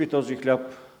 Разчупи този хляб,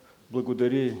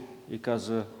 благодари и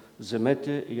каза: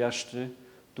 вземете и яжте,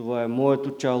 това е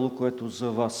моето тяло, което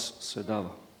за вас се дава.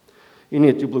 И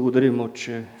ние Ти благодарим,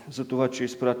 Отче, за това, че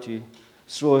изпрати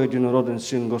своя единороден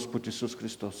Син, Господ Исус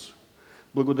Христос.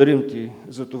 Благодарим Ти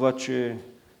за това, че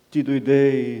Ти дойде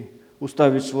и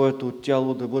остави своето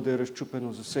тяло да бъде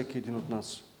разчупено за всеки един от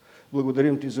нас.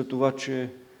 Благодарим Ти за това, че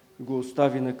го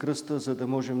остави на кръста, за да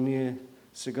можем ние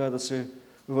сега да се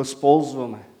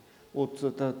възползваме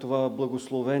от това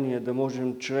благословение, да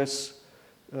можем чрез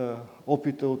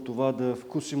опита от това да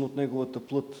вкусим от Неговата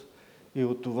плът и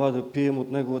от това да пием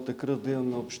от Неговата кръв, да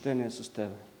имаме общение с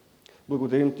Тебе.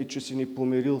 Благодарим Ти, че си ни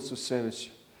помирил със себе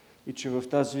си и че в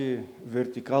тази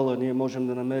вертикала ние можем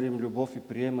да намерим любов и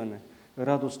приемане,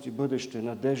 радост и бъдеще,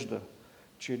 надежда,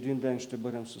 че един ден ще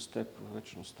бъдем с Теб в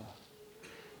вечността.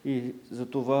 И за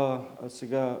това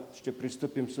сега ще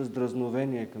пристъпим с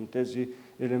дразновение към тези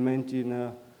елементи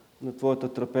на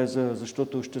Твоята трапеза,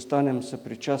 защото ще станем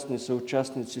съпричастни,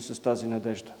 съучастници с тази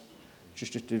надежда, че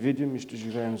ще Те видим и ще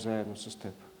живеем заедно с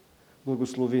Теб.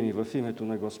 Благослови ни в името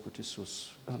на Господ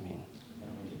Исус. Амин.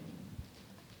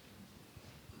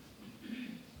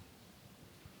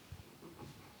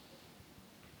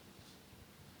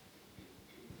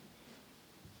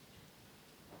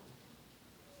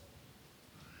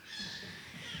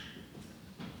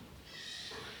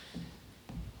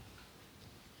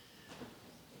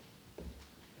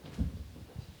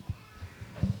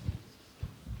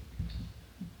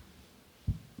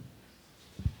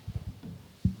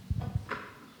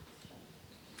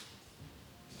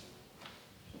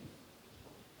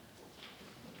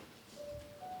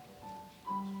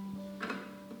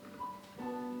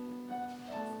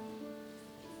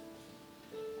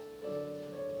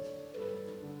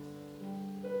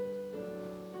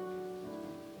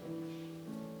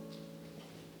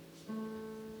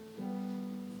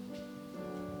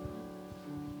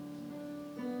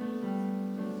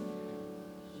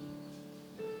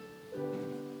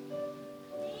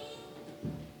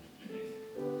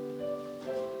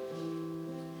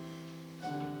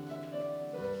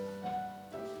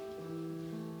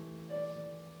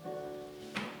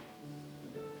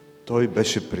 Той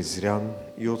беше презрян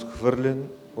и отхвърлен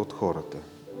от хората,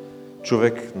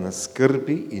 човек на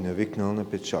скърби и навикнал на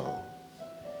печал.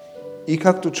 И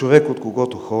както човек, от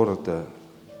когото хората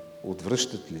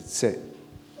отвръщат лице,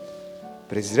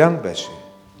 презрян беше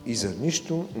и за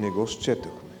нищо не го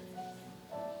счетохме.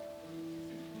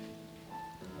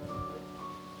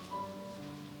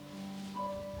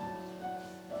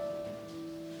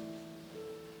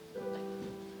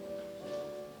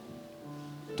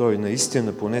 Той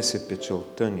наистина понесе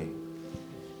печалта ни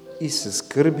и със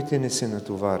скърбите не се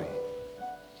натовари,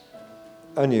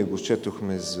 а ние го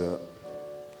счетохме за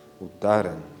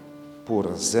ударен,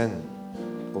 поразен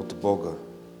от Бога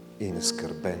и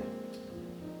наскърбен.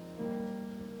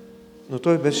 Но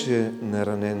той беше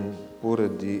наранен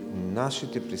поради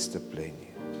нашите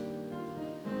престъпления.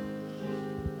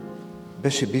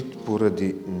 Беше бит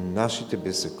поради нашите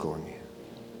беззакония.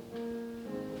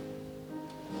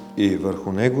 И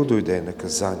върху него дойде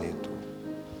наказанието,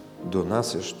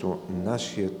 донасящо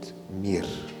нашият мир.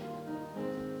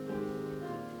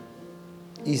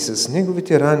 И с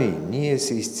неговите рани ние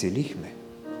се изцелихме.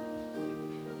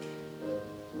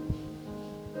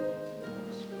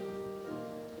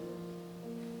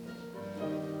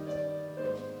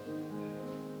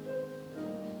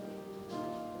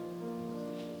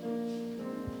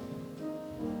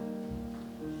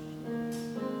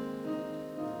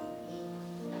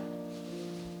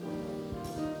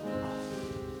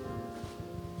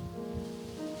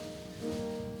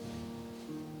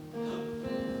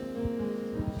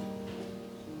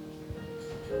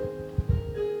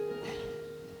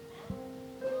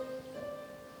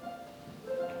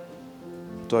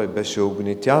 Той беше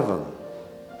огнетяван,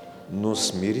 но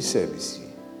смири себе си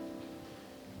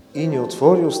и не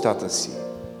отвори устата си,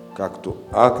 както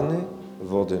агне,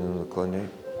 водено на клане,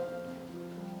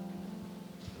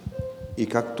 и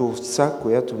както овца,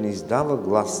 която не издава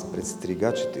глас пред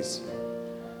стригачите си,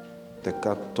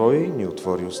 така той не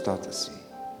отвори устата си.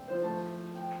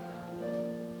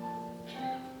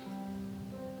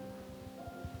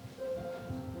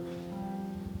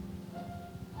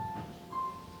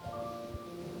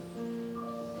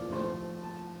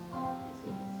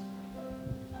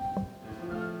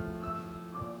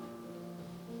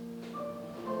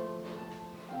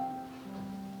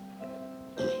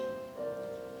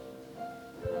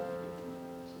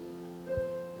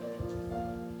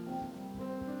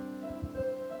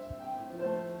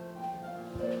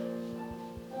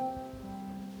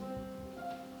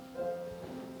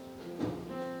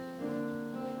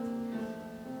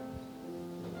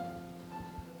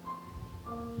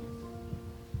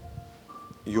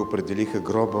 И определиха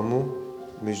гроба му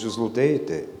между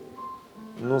злодеите,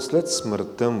 но след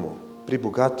смъртта му при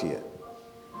богатия,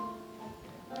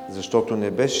 защото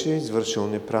не беше извършил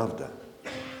неправда,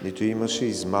 нито имаше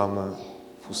измама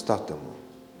в устата му.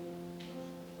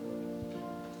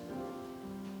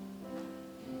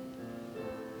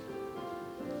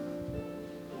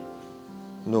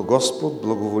 Но Господ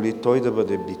благоволи той да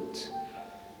бъде бит,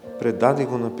 предаде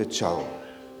го на печал.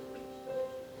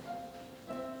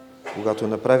 когато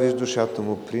направиш душата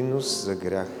му принос за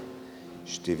грях,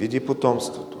 ще види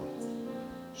потомството,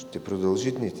 ще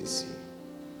продължи дните си.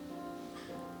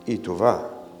 И това,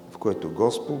 в което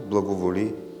Господ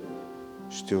благоволи,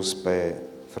 ще успее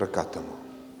в ръката му.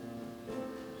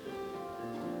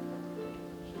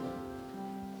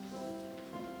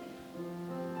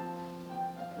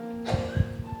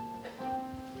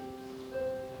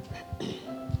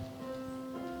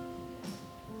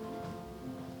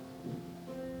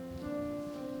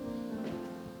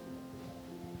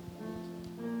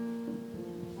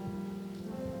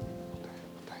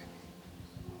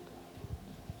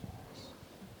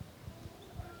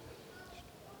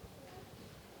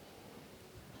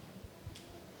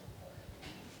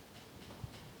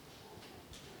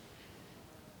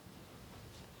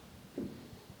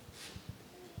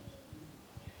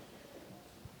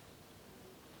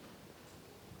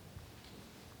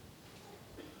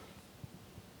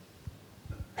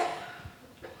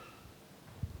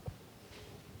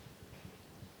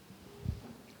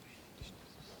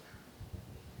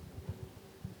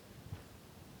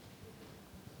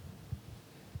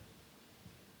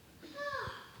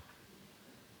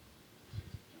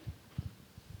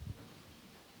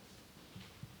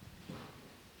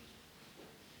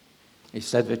 И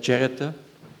след вечерята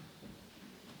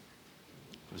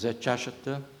взе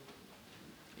чашата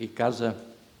и каза: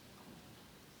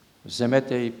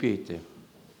 вземете и пийте.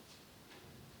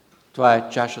 Това е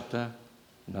чашата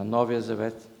на Новия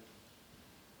завет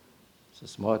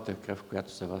с моята кръв,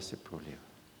 която за вас се пролива.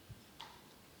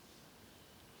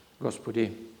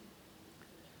 Господи,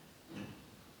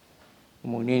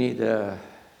 помогни ни да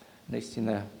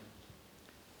наистина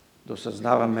да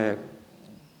осъзнаваме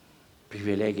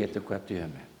привилегията, която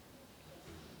имаме.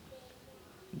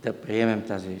 Да приемем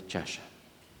тази чаша.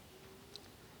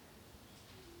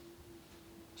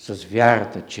 С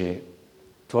вярата, че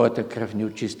Твоята кръв ни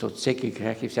очиства от всеки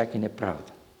грях и всяка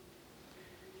неправда.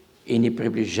 И ни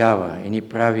приближава, и ни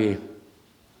прави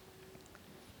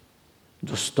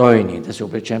достойни да се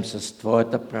облечем с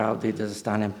Твоята правда и да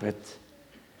застанем пред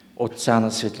Отца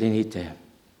на светлините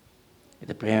и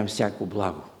да приемем всяко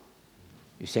благо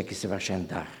и всеки съвършен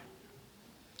дар.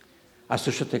 А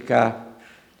също така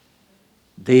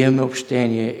да имаме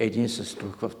общение един с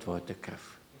друг в Твоята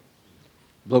кръв.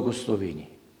 Благослови ни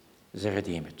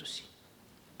заради името си.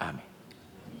 Амин.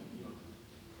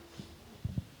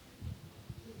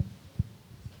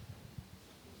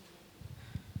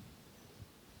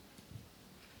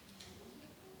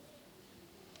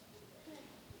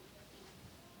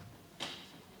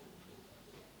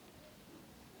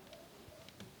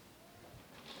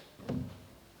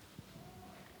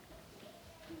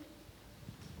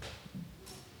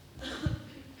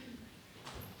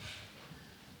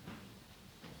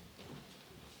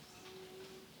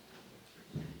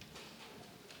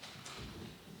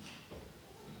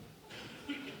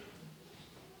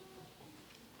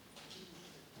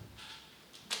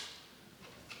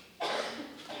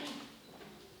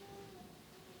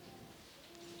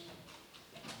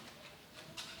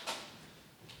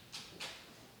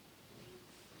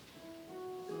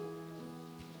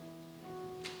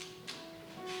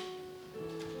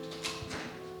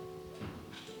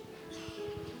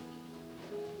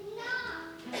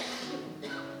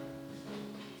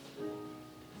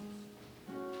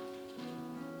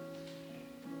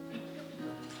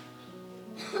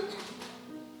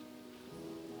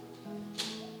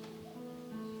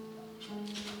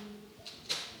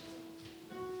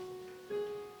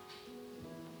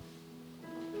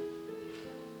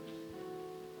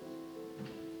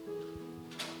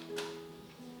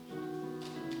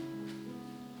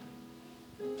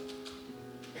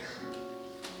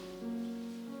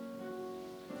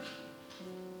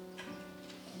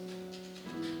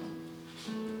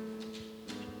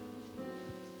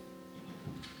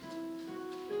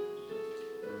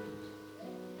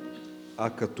 А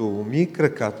като уми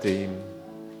краката им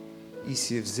и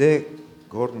си взе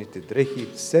горните дрехи,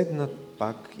 седна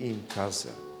пак и им каза: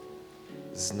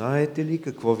 знаете ли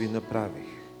какво ви направих?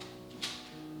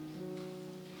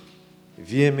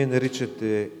 Вие ме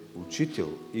наричате учител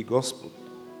и Господ.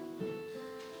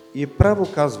 И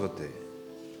право казвате,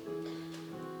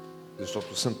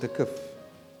 защото съм такъв.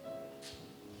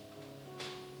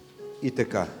 И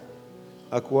така,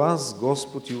 ако аз,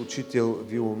 Господ и учител,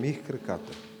 ви умих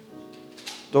краката,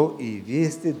 то и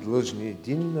вие сте длъжни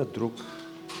един на друг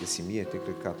да си миете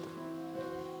краката.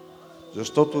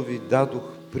 Защото ви дадох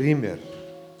пример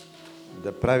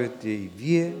да правите и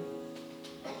вие,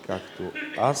 както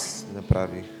аз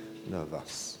направих на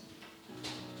вас.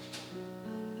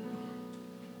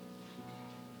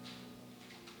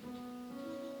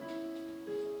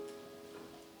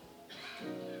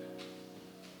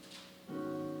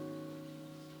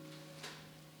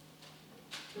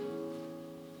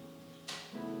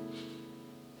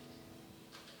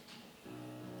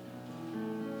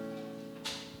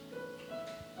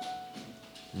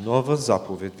 нова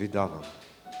заповед ви давам.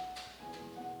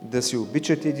 Да се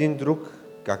обичате един друг,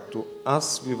 както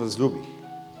аз ви възлюбих.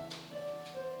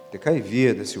 Така и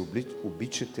вие да се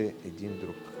обичате един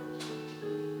друг.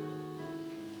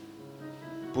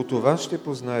 По това ще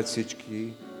познаят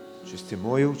всички, че сте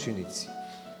мои ученици,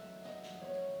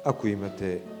 ако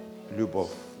имате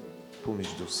любов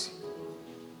помежду си.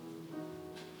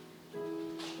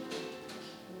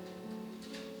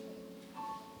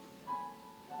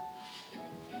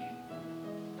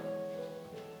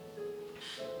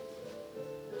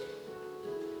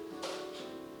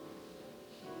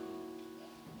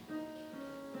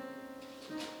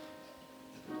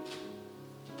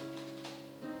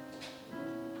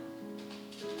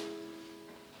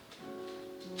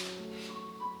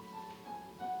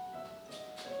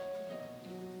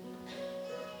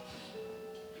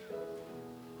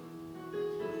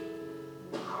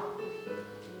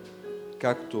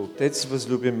 Както Отец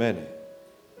възлюби мене,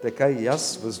 така и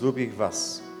аз възлюбих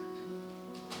вас.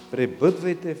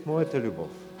 Пребъдвайте в моята любов.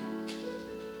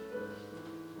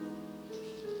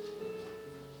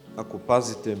 Ако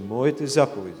пазите моите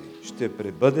заповеди, ще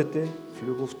пребъдете в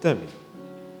любовта ми,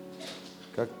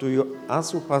 както и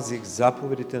аз опазих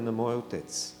заповедите на моя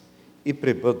Отец и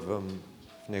пребъдвам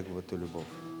в неговата любов.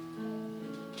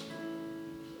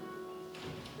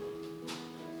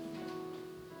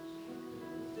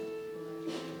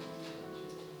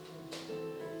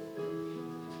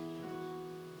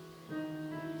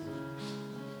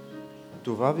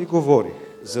 Това ви говорих,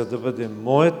 за да бъде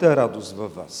моята радост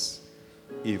във вас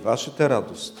и вашата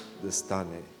радост да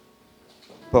стане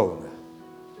пълна.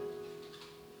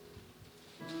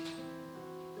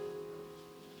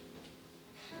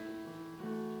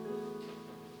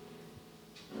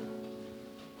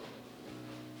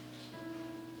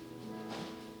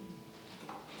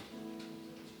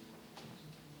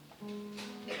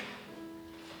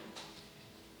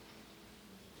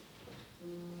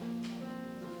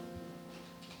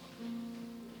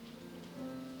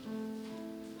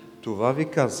 Това ви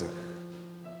казах,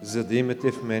 за да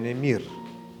имате в мене мир.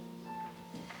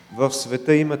 В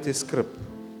света имате скръб,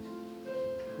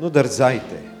 но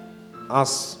дързайте,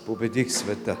 аз победих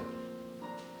света.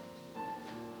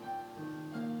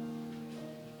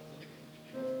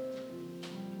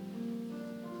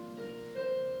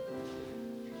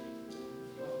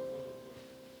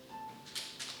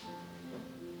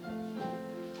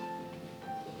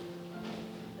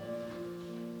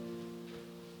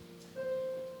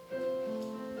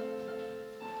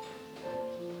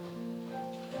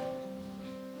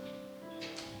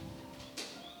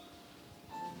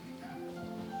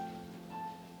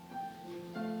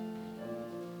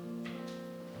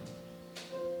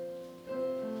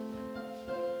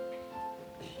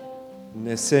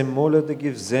 Не се моля да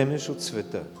ги вземеш от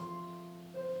света,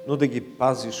 но да ги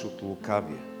пазиш от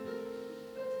лукавия.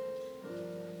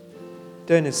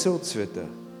 Те не са от света,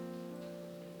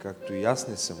 както и аз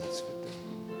не съм от света.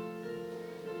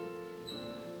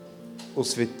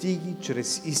 Освети ги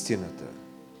чрез истината.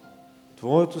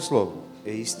 Твоето слово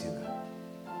е истина.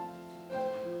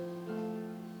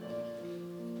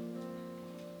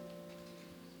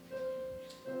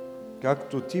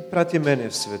 Както ти прати мене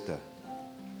в света,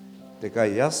 така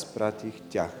и аз пратих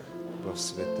тях в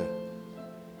света.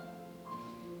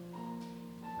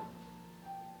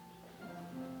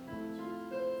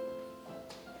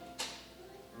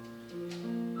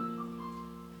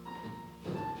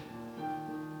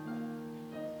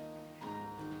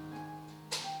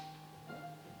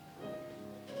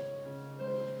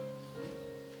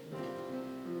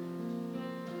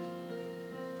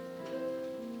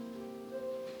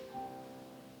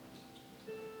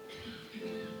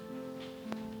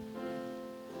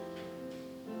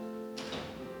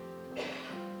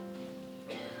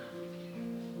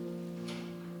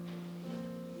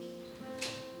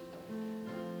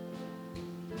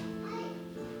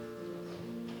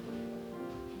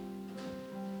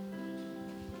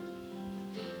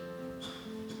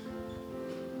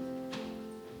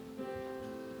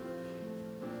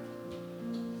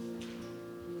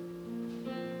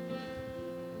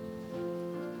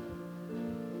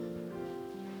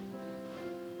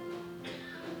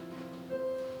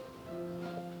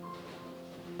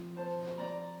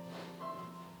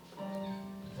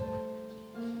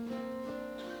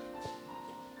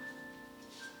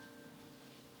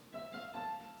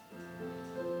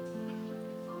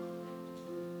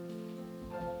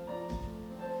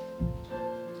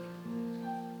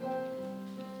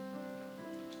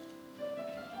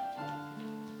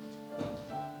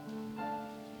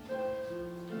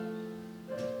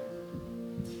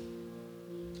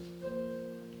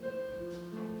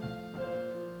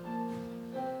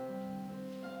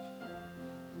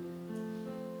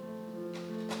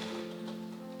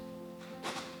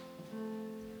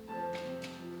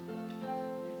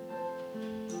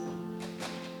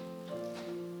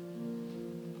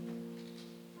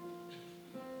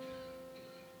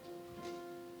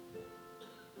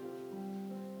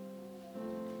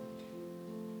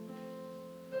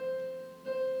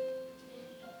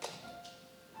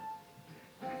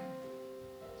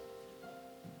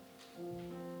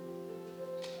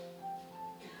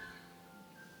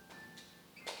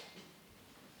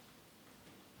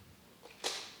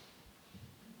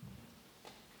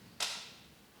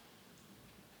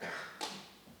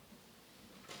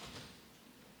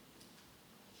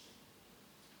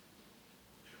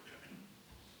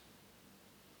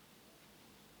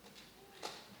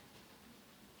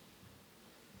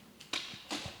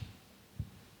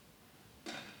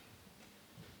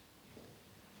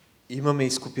 Имаме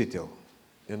изкупител.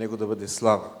 И на него да бъде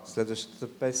слава. Следващата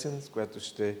песен, с която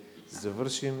ще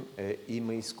завършим, е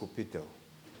 "Има изкупител".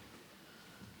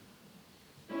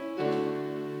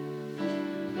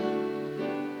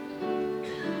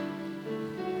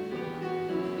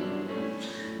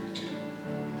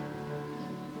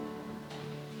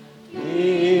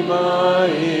 Има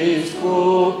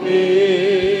изкупител,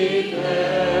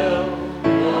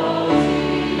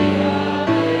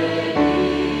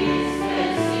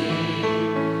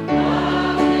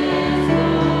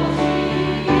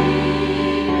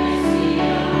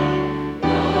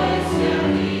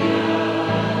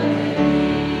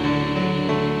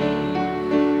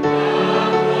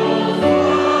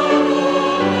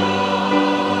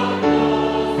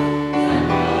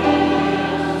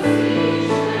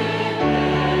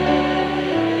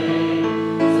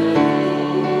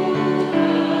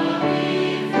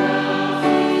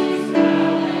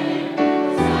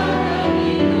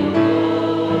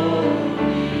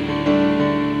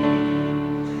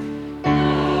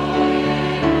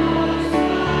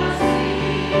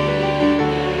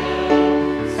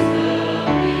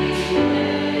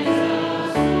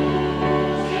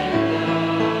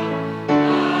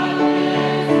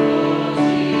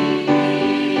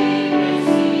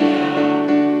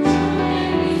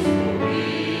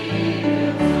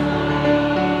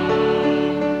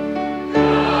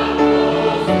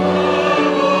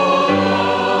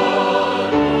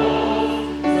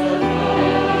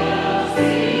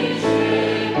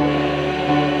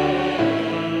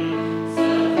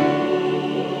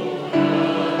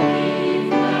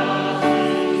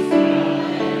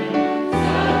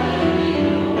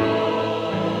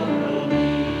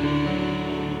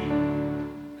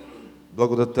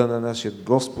 Благодата на нашия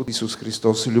Господ Исус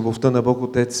Христос, любовта на Бог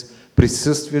Отец,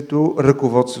 присъствието,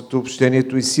 ръководството,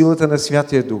 общението и силата на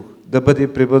Святия Дух да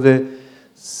пребъде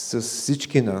с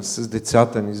всички нас, с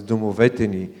децата ни, с домовете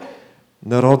ни,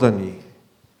 народа ни,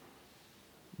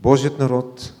 Божият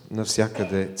народ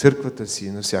навсякъде, църквата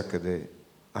си навсякъде.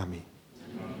 Амин.